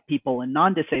to white people and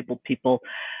non-disabled people,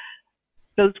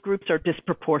 those groups are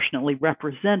disproportionately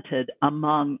represented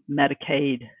among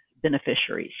Medicaid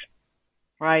beneficiaries.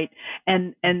 Right.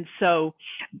 And so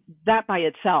that by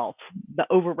itself, the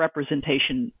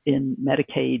overrepresentation in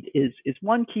Medicaid is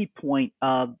one key point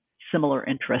of similar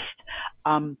interest.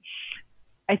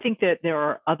 I think that there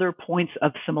are other points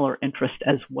of similar interest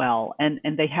as well, and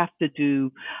they have to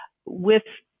do with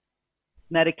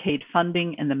Medicaid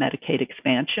funding and the Medicaid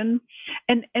expansion.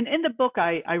 And in the book,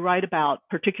 I write about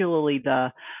particularly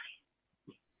the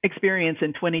experience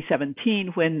in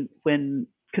 2017 when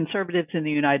conservatives in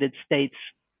the United States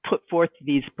put forth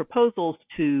these proposals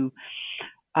to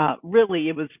really,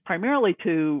 it was primarily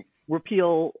to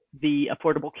repeal the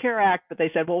Affordable Care Act, but they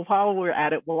said, well, while we're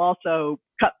at it, we'll also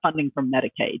cut funding from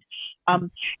Medicaid. And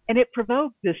it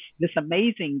provoked this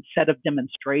amazing set of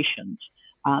demonstrations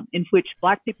in which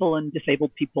Black people and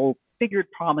disabled people figured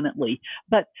prominently,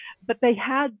 but they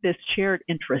had this shared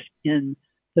interest in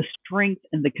the strength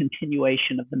and the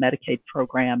continuation of the Medicaid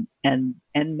program and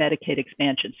Medicaid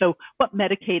expansion. So what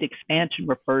Medicaid expansion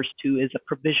refers to is a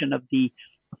provision of the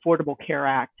Affordable Care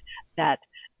Act that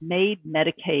made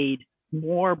Medicaid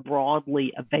more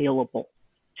broadly available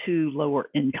to lower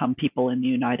income people in the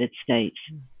United States,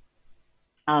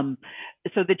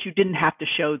 so that you didn't have to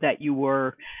show that you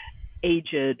were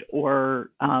aged or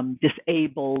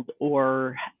disabled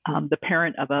or the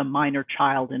parent of a minor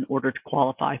child in order to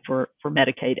qualify for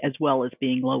Medicaid, as well as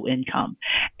being low income.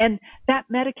 And that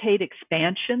Medicaid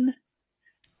expansion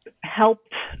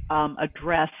helped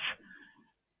address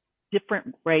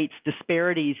different rates,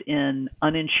 disparities in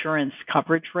uninsurance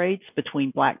coverage rates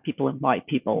between Black people and white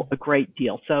people a great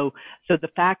deal. So the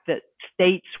fact that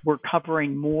states were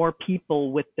covering more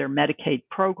people with their Medicaid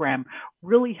program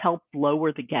really helped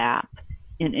lower the gap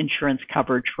in insurance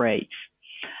coverage rates.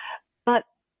 But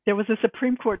there was a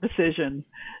Supreme Court decision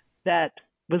that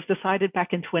was decided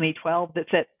back in 2012 that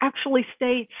said, actually,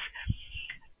 states,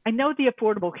 I know the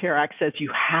Affordable Care Act says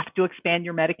you have to expand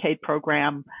your Medicaid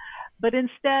program, but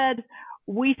instead,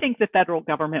 we think the federal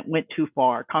government went too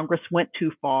far. Congress went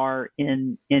too far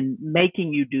in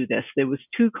making you do this. It was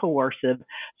too coercive.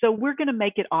 So we're going to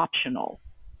make it optional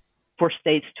for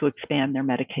states to expand their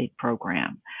Medicaid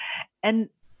program. And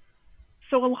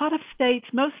so a lot of states,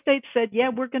 most states said, yeah,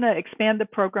 we're going to expand the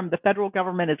program. The federal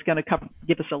government is going to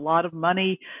give us a lot of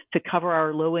money to cover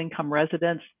our low-income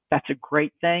residents. That's a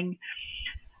great thing.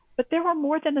 But there were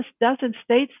more than a dozen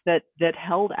states that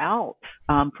held out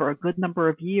for a good number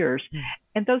of years.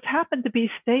 And those happened to be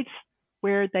states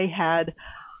where they had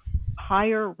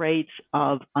higher rates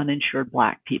of uninsured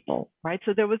Black people, right?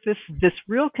 So there was this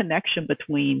real connection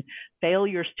between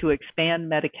failures to expand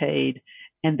Medicaid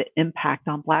and the impact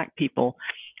on Black people.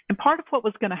 And part of what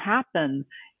was going to happen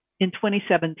in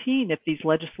 2017, if these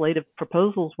legislative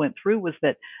proposals went through, was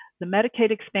that the Medicaid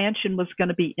expansion was going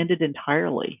to be ended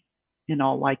entirely, in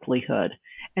all likelihood.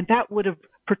 And that would have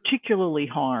particularly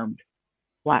harmed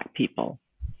Black people.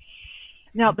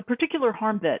 Now, the particular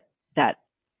harm that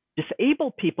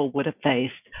disabled people would have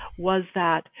faced was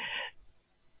that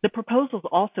the proposals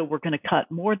also were going to cut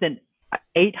more than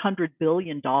 $800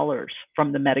 billion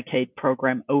from the Medicaid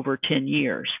program over 10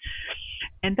 years.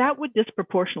 And that would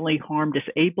disproportionately harm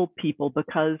disabled people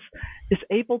because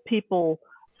disabled people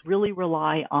really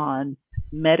rely on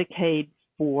Medicaid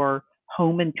for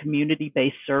home and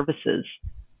community-based services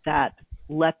that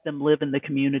let them live in the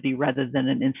community rather than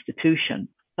an institution.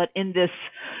 But in this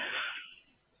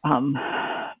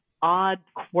odd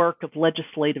quirk of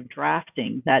legislative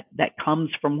drafting that comes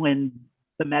from when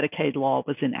the Medicaid law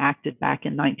was enacted back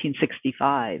in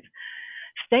 1965,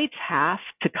 states have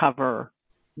to cover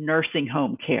nursing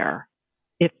home care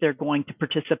if they're going to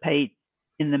participate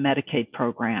in the Medicaid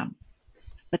program.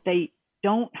 But they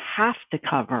don't have to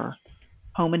cover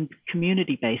home and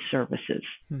community-based services.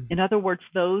 In other words,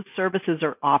 those services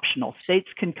are optional. States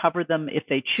can cover them if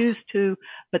they choose to,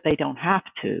 but they don't have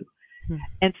to.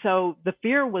 And so the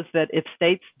fear was that if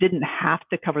states didn't have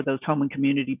to cover those home and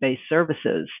community-based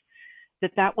services,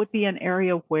 that would be an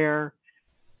area where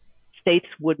states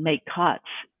would make cuts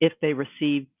if they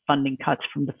received funding cuts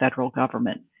from the federal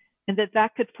government. And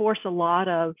that could force a lot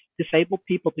of disabled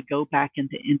people to go back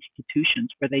into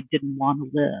institutions where they didn't want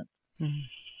to live.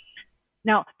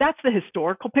 Now, that's the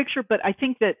historical picture, but I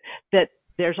think that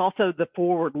there's also the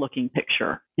forward-looking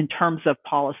picture in terms of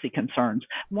policy concerns.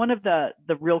 One of the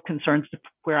real concerns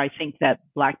where I think that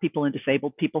Black people and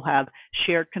disabled people have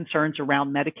shared concerns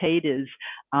around Medicaid is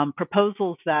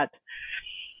proposals that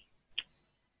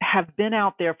have been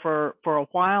out there for a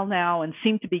while now and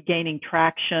seem to be gaining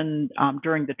traction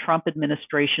during the Trump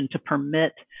administration to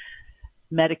permit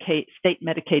state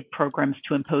Medicaid programs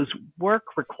to impose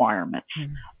work requirements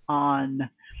on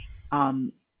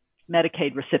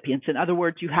Medicaid recipients. In other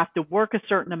words, you have to work a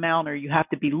certain amount or you have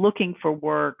to be looking for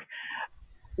work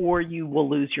or you will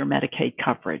lose your Medicaid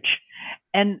coverage.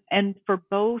 And for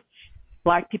both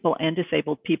Black people and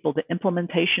disabled people, the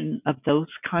implementation of those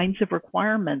kinds of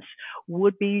requirements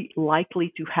would be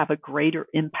likely to have a greater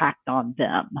impact on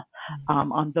them,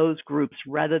 on those groups,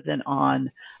 rather than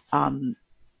on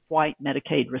white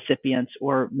Medicaid recipients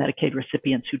or Medicaid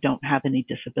recipients who don't have any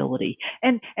disability.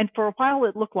 And for a while,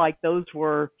 it looked like those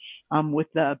were, with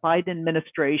the Biden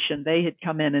administration, they had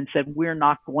come in and said, we're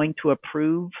not going to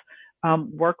approve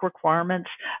work requirements.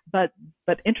 But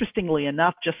interestingly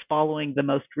enough, just following the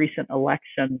most recent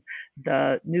election,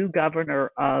 the new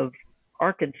governor of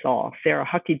Arkansas, Sarah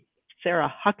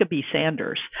Huckabee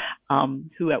Sanders,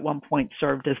 who at one point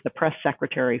served as the press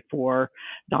secretary for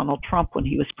Donald Trump when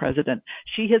he was president,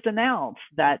 she has announced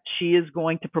that she is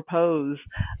going to propose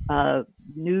a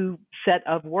new set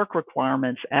of work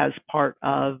requirements as part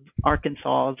of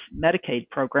Arkansas's Medicaid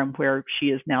program, where she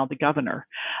is now the governor.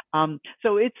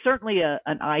 So it's certainly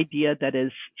an idea that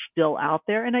is still out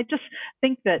there. And I just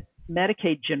think that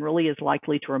Medicaid generally is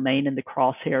likely to remain in the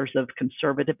crosshairs of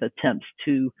conservative attempts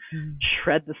to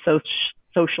shred the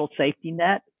social safety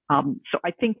net So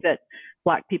I think that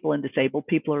Black people and disabled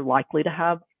people are likely to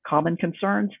have common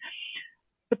concerns.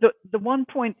 But the one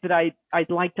point that I'd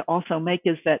like to also make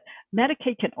is that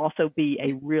Medicaid can also be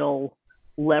a real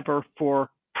lever for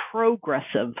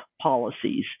progressive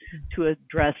policies to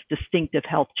address distinctive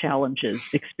health challenges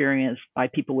experienced by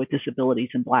people with disabilities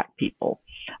and Black people.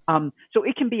 So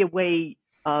it can be a way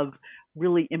of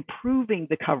really improving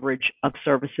the coverage of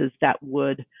services that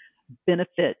would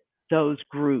benefit those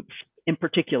groups in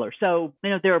particular. So,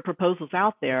 there are proposals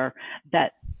out there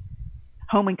that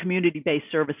home and community-based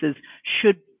services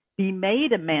should be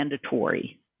made a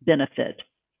mandatory benefit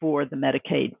for the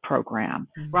Medicaid program,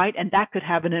 right? And that could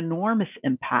have an enormous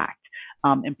impact,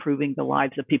 improving the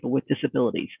lives of people with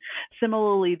disabilities.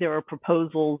 Similarly, there are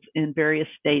proposals in various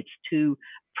states to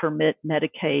permit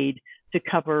Medicaid to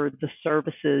cover the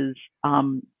services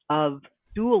of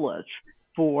doulas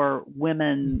for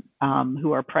women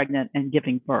who are pregnant and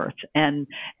giving birth. And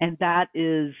that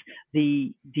is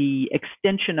the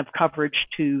extension of coverage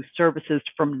to services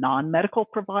from non-medical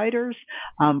providers,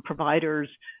 providers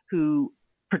who,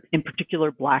 in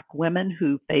particular, Black women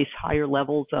who face higher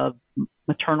levels of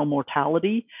maternal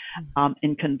mortality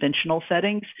in conventional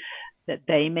settings that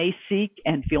they may seek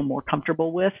and feel more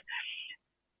comfortable with.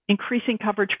 Increasing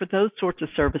coverage for those sorts of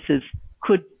services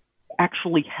could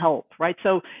actually help, right?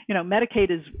 So,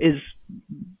 Medicaid is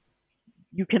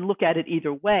you can look at it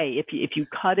either way. If you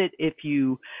cut it, if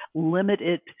you limit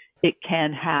it, it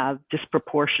can have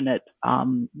disproportionate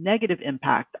negative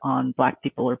impact on Black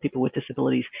people or people with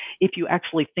disabilities. If you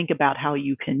actually think about how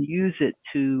you can use it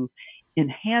to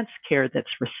enhance care that's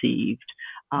received,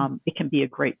 it can be a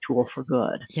great tool for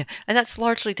good. Yeah, and that's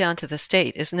largely down to the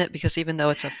state, isn't it? Because even though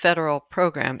it's a federal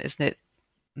program, isn't it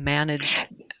managed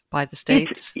by the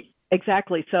states?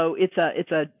 Exactly. So it's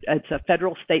a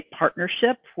federal state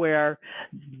partnership where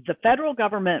the federal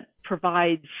government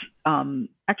provides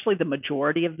actually the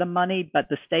majority of the money, but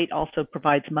the state also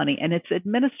provides money, and it's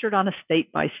administered on a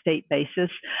state by state basis.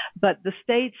 But the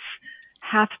states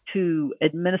have to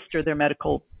administer their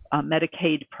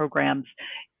Medicaid programs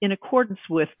in accordance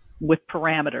with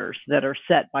parameters that are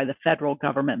set by the federal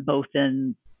government, both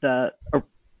in the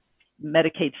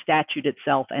Medicaid statute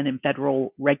itself and in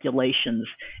federal regulations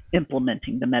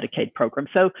implementing the Medicaid program.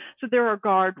 So there are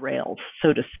guardrails,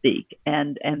 so to speak,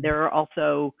 and there are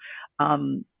also,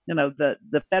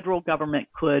 the federal government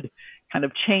could kind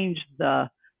of change the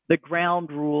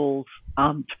ground rules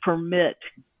to permit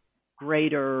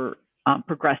greater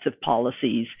progressive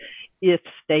policies if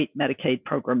state Medicaid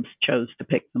programs chose to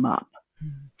pick them up.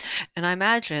 And I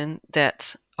imagine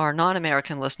that our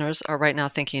non-American listeners are right now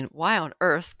thinking, why on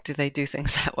earth do they do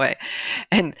things that way?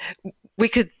 And we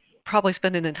could probably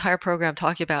spend an entire program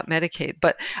talking about Medicaid,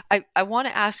 but I want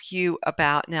to ask you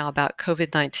about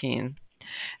COVID-19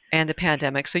 and the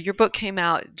pandemic. So your book came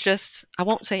out just, I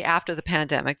won't say after the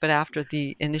pandemic, but after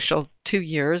the initial 2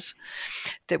 years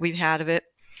that we've had of it.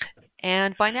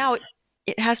 And by now,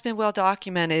 it has been well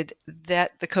documented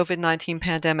that the COVID-19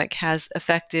 pandemic has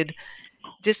affected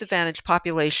disadvantaged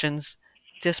populations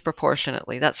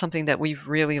disproportionately. That's something that we've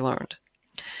really learned.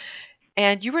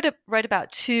 And you were to write about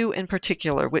two in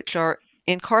particular, which are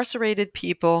incarcerated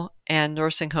people and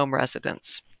nursing home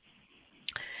residents.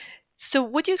 So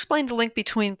would you explain the link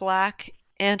between Black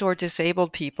and or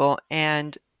disabled people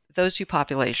and those two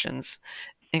populations,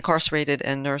 incarcerated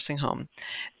and nursing home,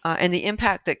 and the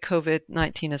impact that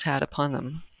COVID-19 has had upon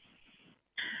them?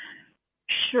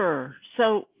 Sure.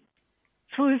 So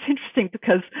it was interesting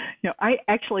because, I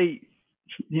actually,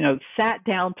 sat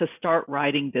down to start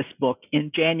writing this book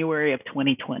in January of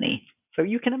 2020. So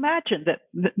you can imagine that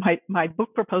my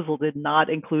book proposal did not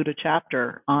include a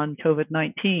chapter on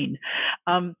COVID-19.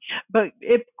 But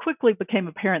it quickly became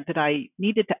apparent that I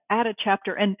needed to add a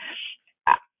chapter. And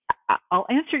I'll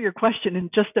answer your question in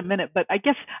just a minute, but I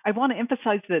guess I want to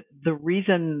emphasize that the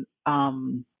reason,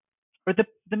 or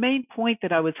the main point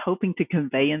that I was hoping to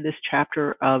convey in this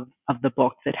chapter of the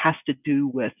book that has to do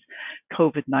with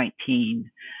COVID-19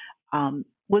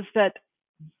 was that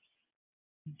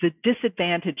the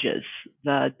disadvantages,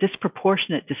 the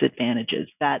disproportionate disadvantages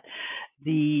that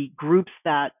the groups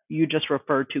that you just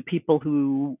referred to, people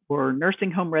who were nursing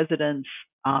home residents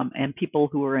and people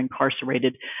who were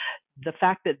incarcerated, the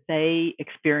fact that they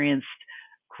experienced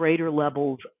greater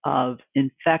levels of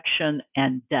infection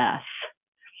and death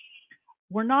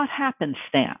were not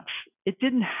happenstance. It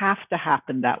didn't have to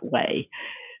happen that way.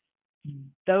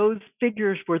 Those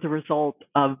figures were the result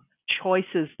of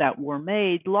choices that were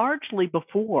made largely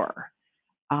before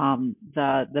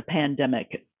the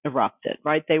pandemic erupted,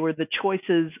 right? They were the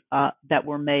choices that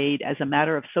were made as a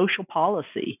matter of social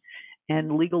policy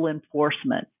and legal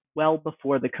enforcement well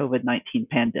before the COVID-19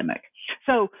 pandemic.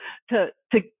 So to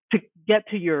get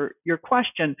to your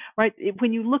question, right?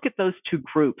 When you look at those two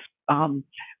groups,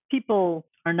 people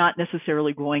are not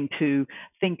necessarily going to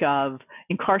think of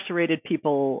incarcerated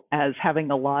people as having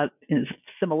a lot of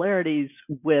similarities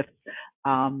with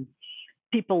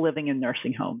people living in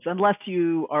nursing homes, unless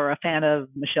you are a fan of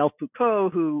Michel Foucault,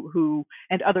 who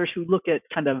and others who look at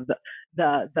kind of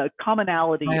the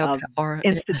commonality of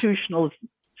institutional.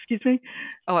 Excuse me?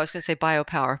 Oh, I was going to say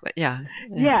biopower, but yeah.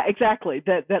 Yeah, exactly.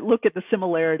 That look at the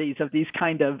similarities of these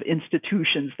kind of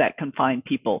institutions that confine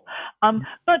people.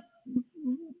 But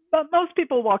most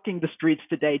people walking the streets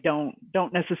today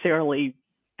don't necessarily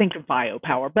think of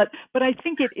biopower. But I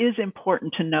think it is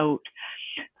important to note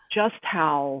just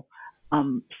how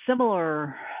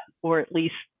similar, or at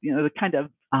least the kind of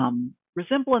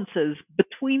resemblances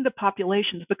between the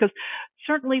populations, because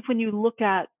certainly when you look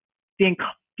at the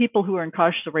people who are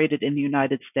incarcerated in the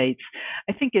United States,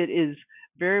 I think it is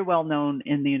very well known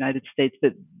in the United States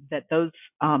that those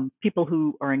people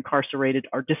who are incarcerated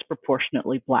are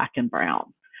disproportionately Black and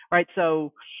brown, right?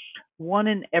 So 1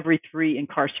 in every 3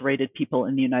 incarcerated people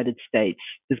in the United States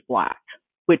is Black,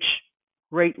 which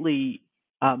greatly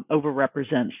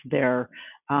overrepresents their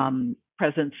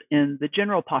presence in the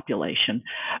general population.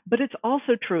 But it's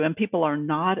also true, and people are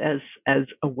not as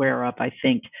aware of, I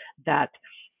think, that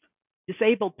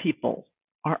disabled people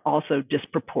are also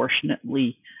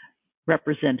disproportionately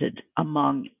represented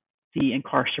among the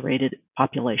incarcerated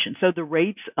population. So the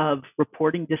rates of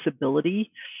reporting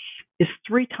disability is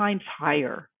 3 times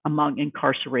higher among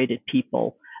incarcerated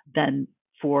people than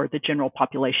for the general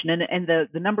population. And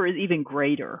the number is even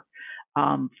greater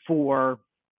for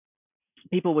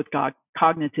people with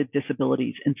cognitive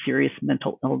disabilities and serious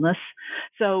mental illness.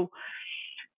 So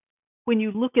when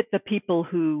you look at the people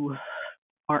who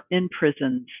are in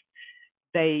prisons,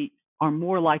 they are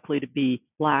more likely to be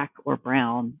Black or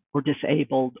brown or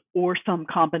disabled or some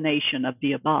combination of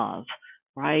the above,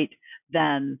 right,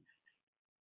 than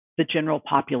the general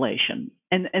population.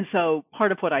 And so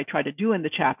part of what I try to do in the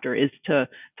chapter is to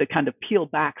kind of peel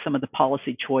back some of the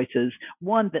policy choices,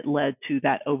 one that led to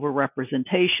that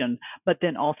overrepresentation, but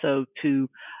then also to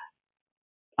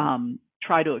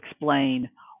try to explain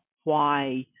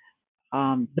why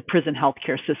the prison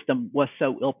healthcare system was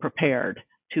so ill prepared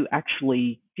to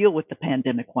actually deal with the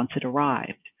pandemic once it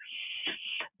arrived.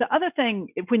 The other thing,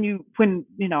 when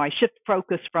I shift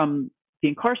focus from the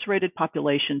incarcerated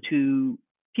population to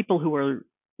people who are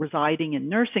residing in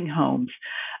nursing homes,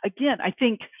 again, I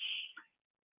think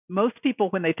most people,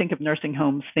 when they think of nursing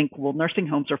homes, think, well, nursing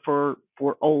homes are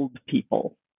for old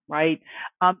people, right?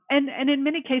 And in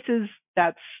many cases,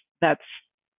 that's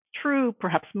true.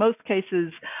 Perhaps most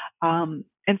cases,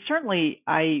 and certainly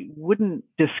I wouldn't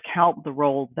discount the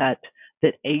role that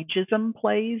ageism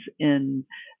plays in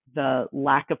the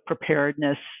lack of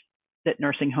preparedness that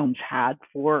nursing homes had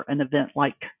for an event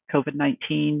like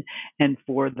COVID-19, and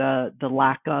for the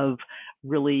lack of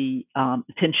really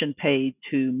attention paid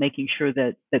to making sure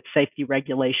that safety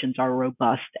regulations are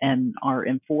robust and are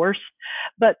enforced.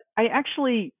 But I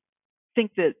actually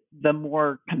think that the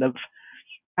more kind of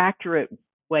accurate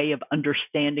way of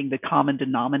understanding the common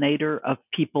denominator of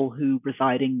people who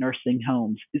reside in nursing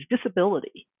homes is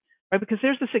disability, right? Because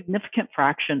there's a significant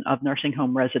fraction of nursing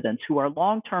home residents who are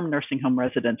long-term nursing home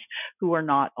residents who are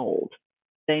not old.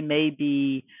 They may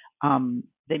be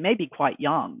quite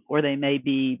young, or they may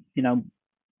be,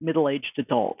 middle-aged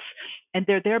adults, and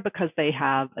they're there because they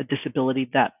have a disability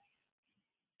that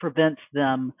prevents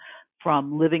them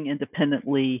from living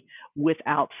independently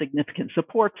without significant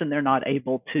supports, and they're not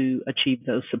able to achieve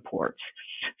those supports.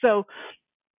 So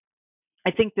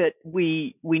I think that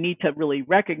we need to really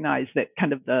recognize that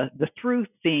kind of the through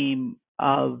theme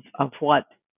of what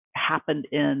happened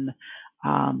in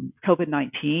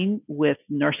COVID-19 with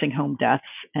nursing home deaths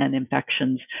and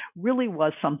infections really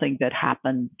was something that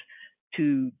happened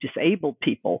to disabled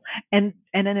people. And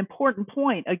an important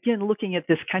point, again, looking at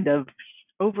this kind of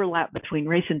overlap between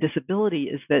race and disability,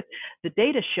 is that the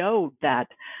data showed that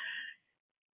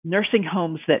nursing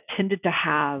homes that tended to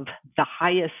have the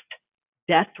highest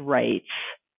death rates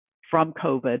from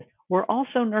COVID were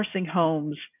also nursing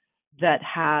homes that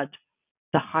had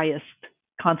the highest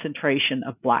concentration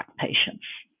of Black patients,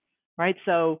 right?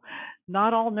 So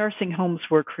not all nursing homes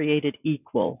were created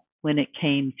equal when it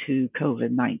came to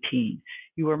COVID-19.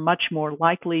 You were much more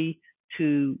likely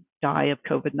to die of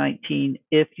COVID-19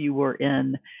 if you were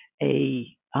in a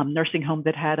nursing home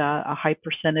that had a high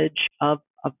percentage of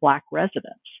Black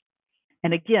residents.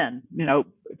 And again,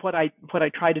 what I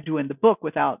try to do in the book,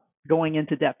 without going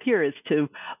into depth here, is to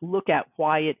look at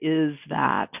why it is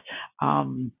that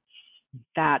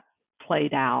that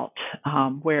played out,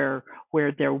 where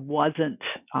there wasn't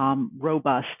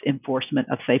robust enforcement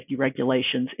of safety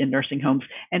regulations in nursing homes,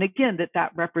 and again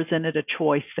that represented a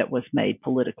choice that was made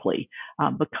politically,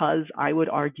 because I would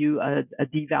argue a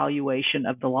devaluation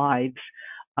of the lives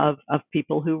of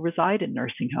people who reside in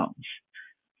nursing homes.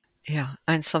 Yeah,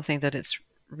 and something that it's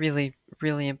really,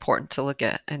 really important to look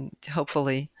at, and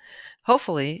hopefully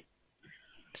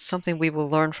something we will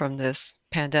learn from this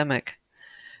pandemic.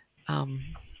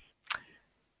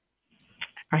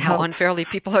 How unfairly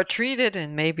people are treated,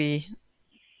 and maybe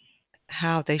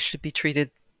how they should be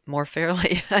treated more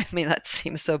fairly. I mean, that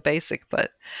seems so basic,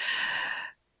 but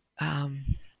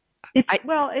and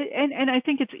I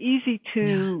think it's easy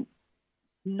to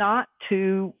not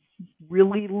to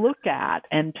really look at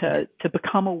and to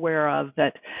become aware of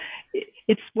that.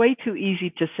 It's way too easy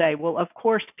to say, well, of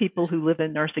course, people who live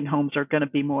in nursing homes are going to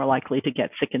be more likely to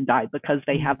get sick and die because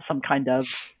they have some kind of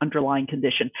underlying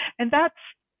condition. And that's,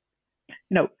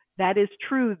 that is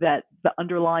true, that the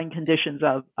underlying conditions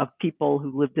of people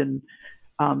who lived in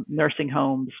nursing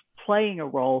homes playing a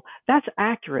role, that's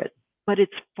accurate, but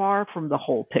it's far from the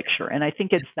whole picture. And I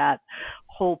think it's that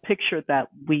whole picture that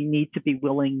we need to be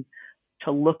willing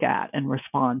to look at and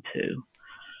respond to.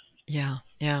 Yeah.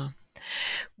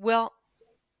 Well,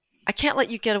 I can't let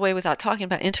you get away without talking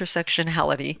about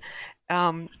intersectionality.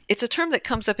 It's a term that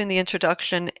comes up in the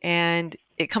introduction, and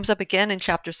it comes up again in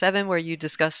Chapter 7, where you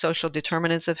discuss social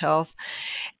determinants of health,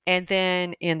 and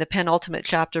then in the penultimate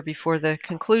chapter before the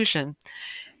conclusion.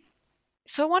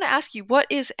 So I want to ask you, what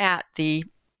is at the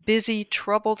busy,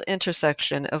 troubled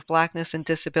intersection of Blackness and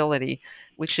disability,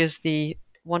 which is the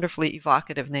wonderfully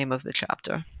evocative name of the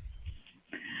chapter?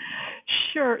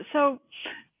 Sure. So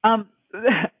I'll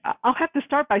have to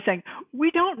start by saying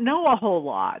we don't know a whole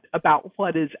lot about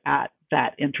what is at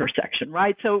that intersection,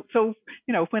 right? So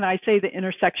when I say the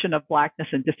intersection of Blackness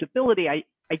and disability,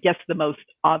 I guess the most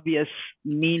obvious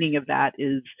meaning of that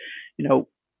is,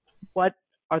 what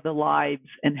are the lives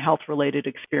and health-related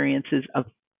experiences of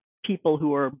people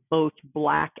who are both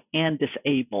Black and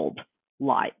disabled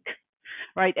like,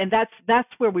 right? And that's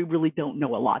where we really don't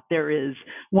know a lot. There is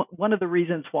one of the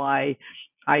reasons why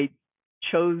I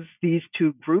chose these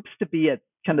two groups to be at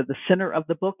kind of the center of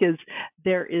the book is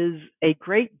there is a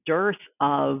great dearth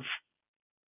of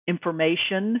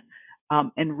information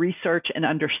and research and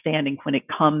understanding when it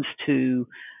comes to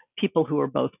people who are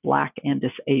both Black and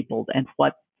disabled and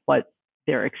what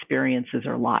their experiences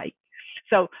are like.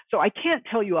 So I can't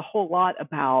tell you a whole lot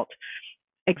about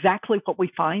exactly what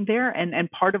we find there, and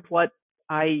part of what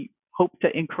I hope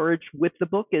to encourage with the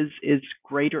book is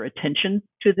greater attention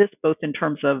to this, both in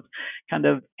terms of kind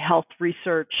of health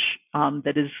research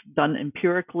that is done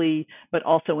empirically, but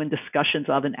also in discussions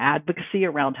of an advocacy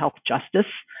around health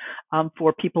justice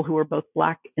for people who are both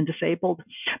Black and disabled.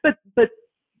 But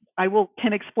I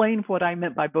can explain what I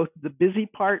meant by both the busy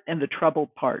part and the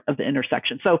troubled part of the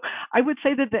intersection. So I would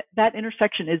say that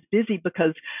intersection is busy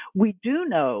because we do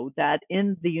know that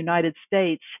in the United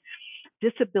States,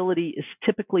 disability is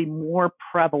typically more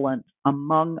prevalent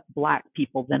among Black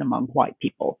people than among white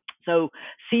people. So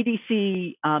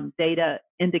CDC data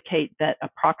indicate that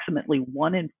approximately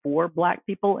 1 in 4 Black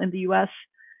people in the U.S.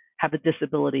 have a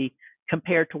disability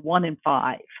compared to 1 in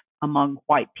 5 among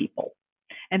white people.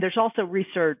 And there's also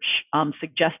research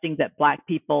suggesting that Black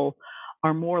people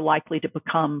are more likely to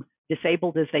become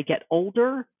disabled as they get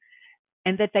older,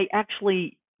 and that they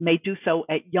actually may do so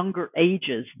at younger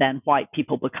ages than white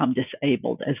people become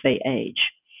disabled as they age.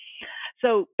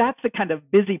 So that's the kind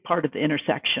of busy part of the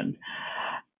intersection.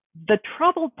 The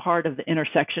troubled part of the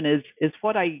intersection is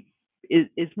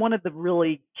one of the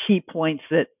really key points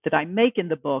that I make in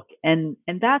the book, and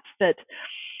that's that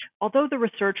although the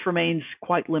research remains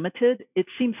quite limited, it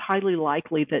seems highly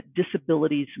likely that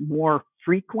disability's more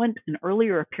frequent and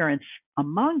earlier appearance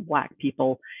among Black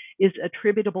people is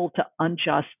attributable to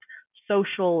unjust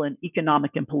social and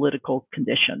economic and political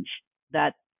conditions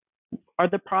that are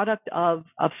the product of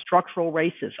structural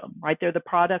racism, right? They're the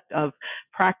product of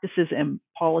practices and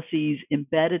policies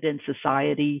embedded in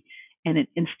society and in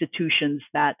institutions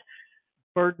that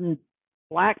burden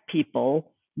Black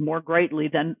people more greatly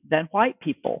than white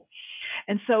people.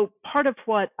 And so part of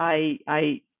what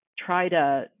I try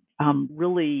to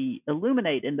really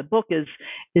illuminate in the book is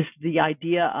the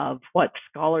idea of what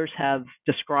scholars have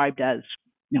described as,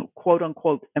 quote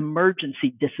unquote,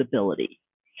 emergency disability,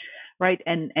 right?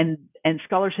 And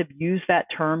scholars have used that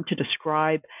term to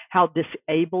describe how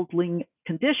disabling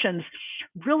conditions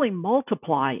really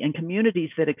multiply in communities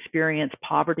that experience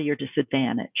poverty or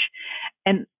disadvantage.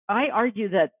 And I argue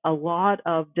that a lot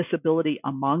of disability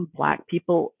among Black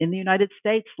people in the United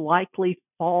States likely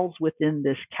falls within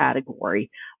this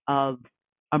category of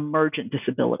emergent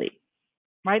disability.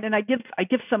 Right. And I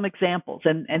give some examples,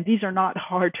 and these are not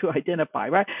hard to identify.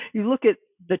 Right. You look at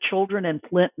the children in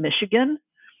Flint, Michigan,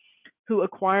 who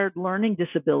acquired learning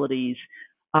disabilities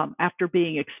after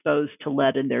being exposed to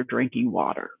lead in their drinking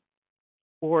water.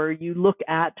 Or you look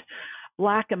at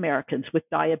Black Americans with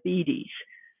diabetes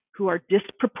who are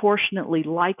disproportionately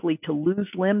likely to lose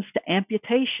limbs to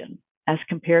amputation as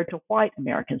compared to white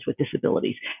Americans with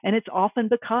disabilities. And it's often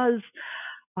because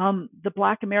the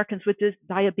Black Americans with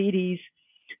diabetes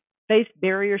face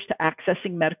barriers to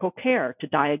accessing medical care to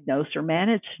diagnose or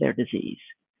manage their disease.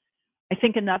 I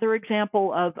think another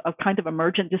example of kind of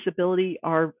emergent disability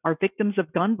are victims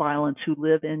of gun violence who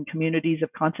live in communities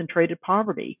of concentrated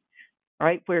poverty,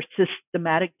 right, where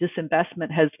systematic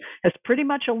disinvestment has pretty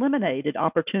much eliminated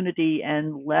opportunity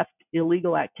and left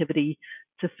illegal activity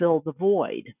to fill the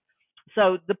void.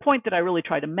 So the point that I really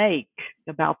try to make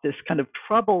about this kind of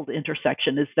troubled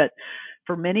intersection is that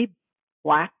for many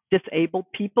Black disabled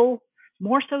people,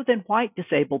 more so than white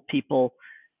disabled people,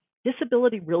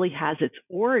 disability really has its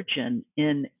origin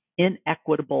in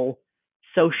inequitable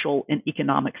social and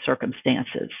economic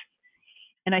circumstances.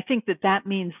 And I think that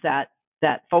means that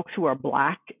folks who are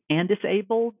Black and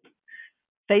disabled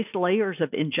face layers of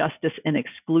injustice and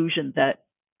exclusion that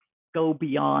go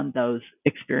beyond those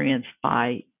experienced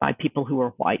by people who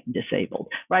are white and disabled,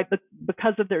 right? But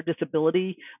because of their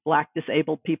disability, Black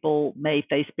disabled people may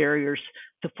face barriers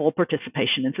to full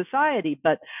participation in society.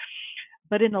 But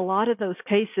in a lot of those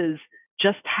cases,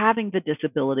 just having the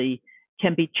disability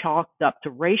can be chalked up to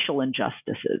racial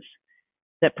injustices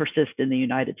that persist in the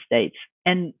United States.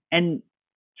 And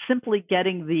simply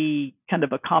getting the kind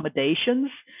of accommodations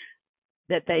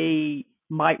that they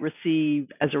might receive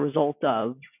as a result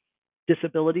of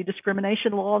disability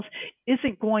discrimination laws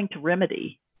isn't going to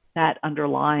remedy that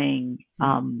underlying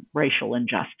racial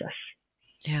injustice.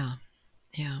 Yeah.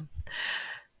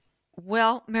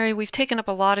 Well, Mary, we've taken up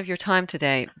a lot of your time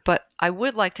today, but I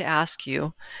would like to ask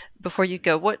you, before you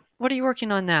go, what are you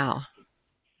working on now?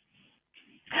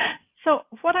 So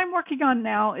what I'm working on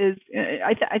now is,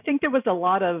 I think there was a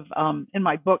lot of, in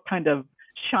my book, kind of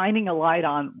shining a light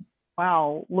on,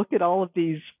 wow, look at all of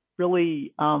these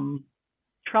really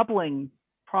troubling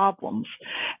problems.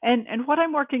 And what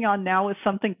I'm working on now is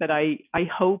something that I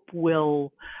hope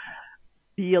will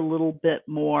be a little bit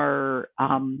more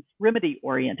remedy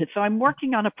oriented. So I'm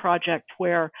working on a project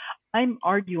where I'm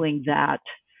arguing that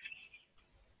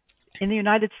in the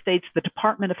United States, the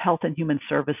Department of Health and Human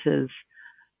Services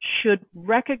should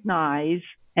recognize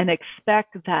and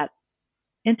expect that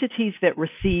entities that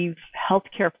receive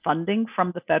healthcare funding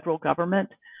from the federal government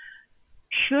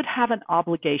should have an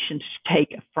obligation to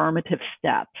take affirmative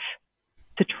steps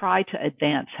to try to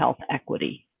advance health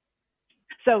equity.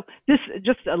 So this,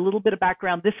 just a little bit of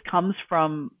background, this comes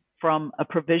from a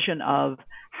provision of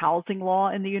housing law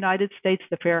in the United States.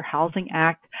 The Fair Housing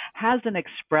Act has an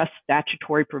express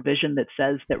statutory provision that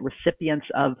says that recipients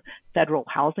of federal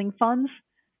housing funds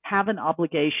have an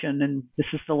obligation, and this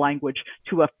is the language,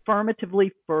 to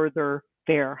affirmatively further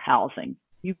fair housing.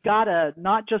 You've got to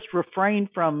not just refrain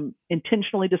from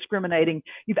intentionally discriminating,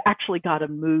 you've actually got to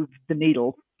move the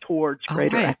needle towards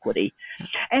greater equity.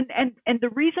 And the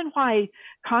reason why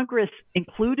Congress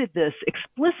included this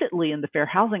explicitly in the Fair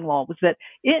Housing Law was that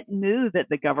it knew that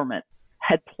the government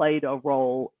had played a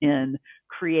role in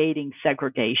creating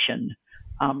segregation,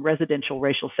 residential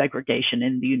racial segregation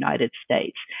in the United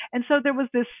States. And so there was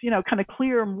this, kind of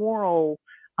clear moral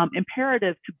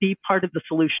imperative to be part of the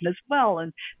solution as well.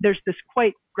 And there's this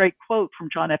quite great quote from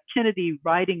John F. Kennedy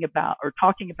writing about or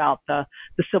talking about the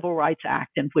Civil Rights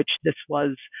Act, in which this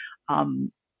was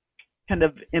kind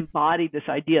of embodied this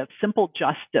idea of simple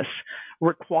justice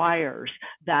requires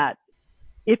that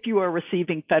if you are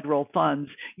receiving federal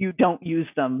funds, you don't use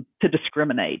them to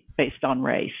discriminate based on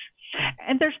race.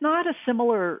 And there's not a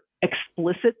similar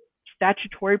explicit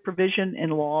statutory provision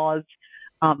in laws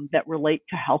that relate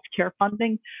to healthcare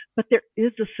funding, but there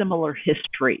is a similar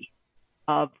history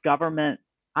of government,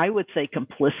 I would say,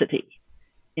 complicity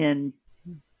in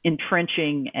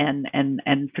entrenching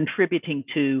and contributing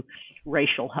to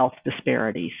racial health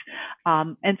disparities.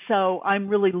 And so I'm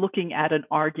really looking at an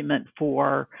argument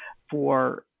for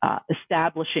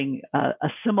establishing a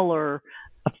similar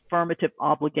affirmative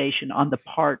obligation on the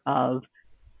part of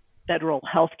federal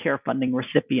healthcare funding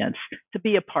recipients to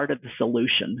be a part of the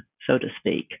solution, so to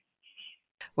speak.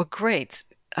 Well, great.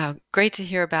 Great to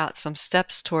hear about some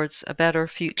steps towards a better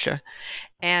future.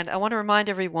 And I want to remind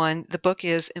everyone, the book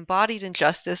is Embodied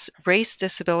Injustice, Race,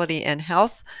 Disability, and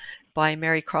Health by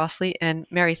Mary Crossley. And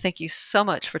Mary, thank you so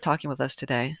much for talking with us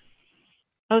today.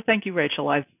 Oh, thank you, Rachel.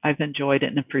 I've enjoyed it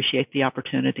and appreciate the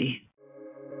opportunity.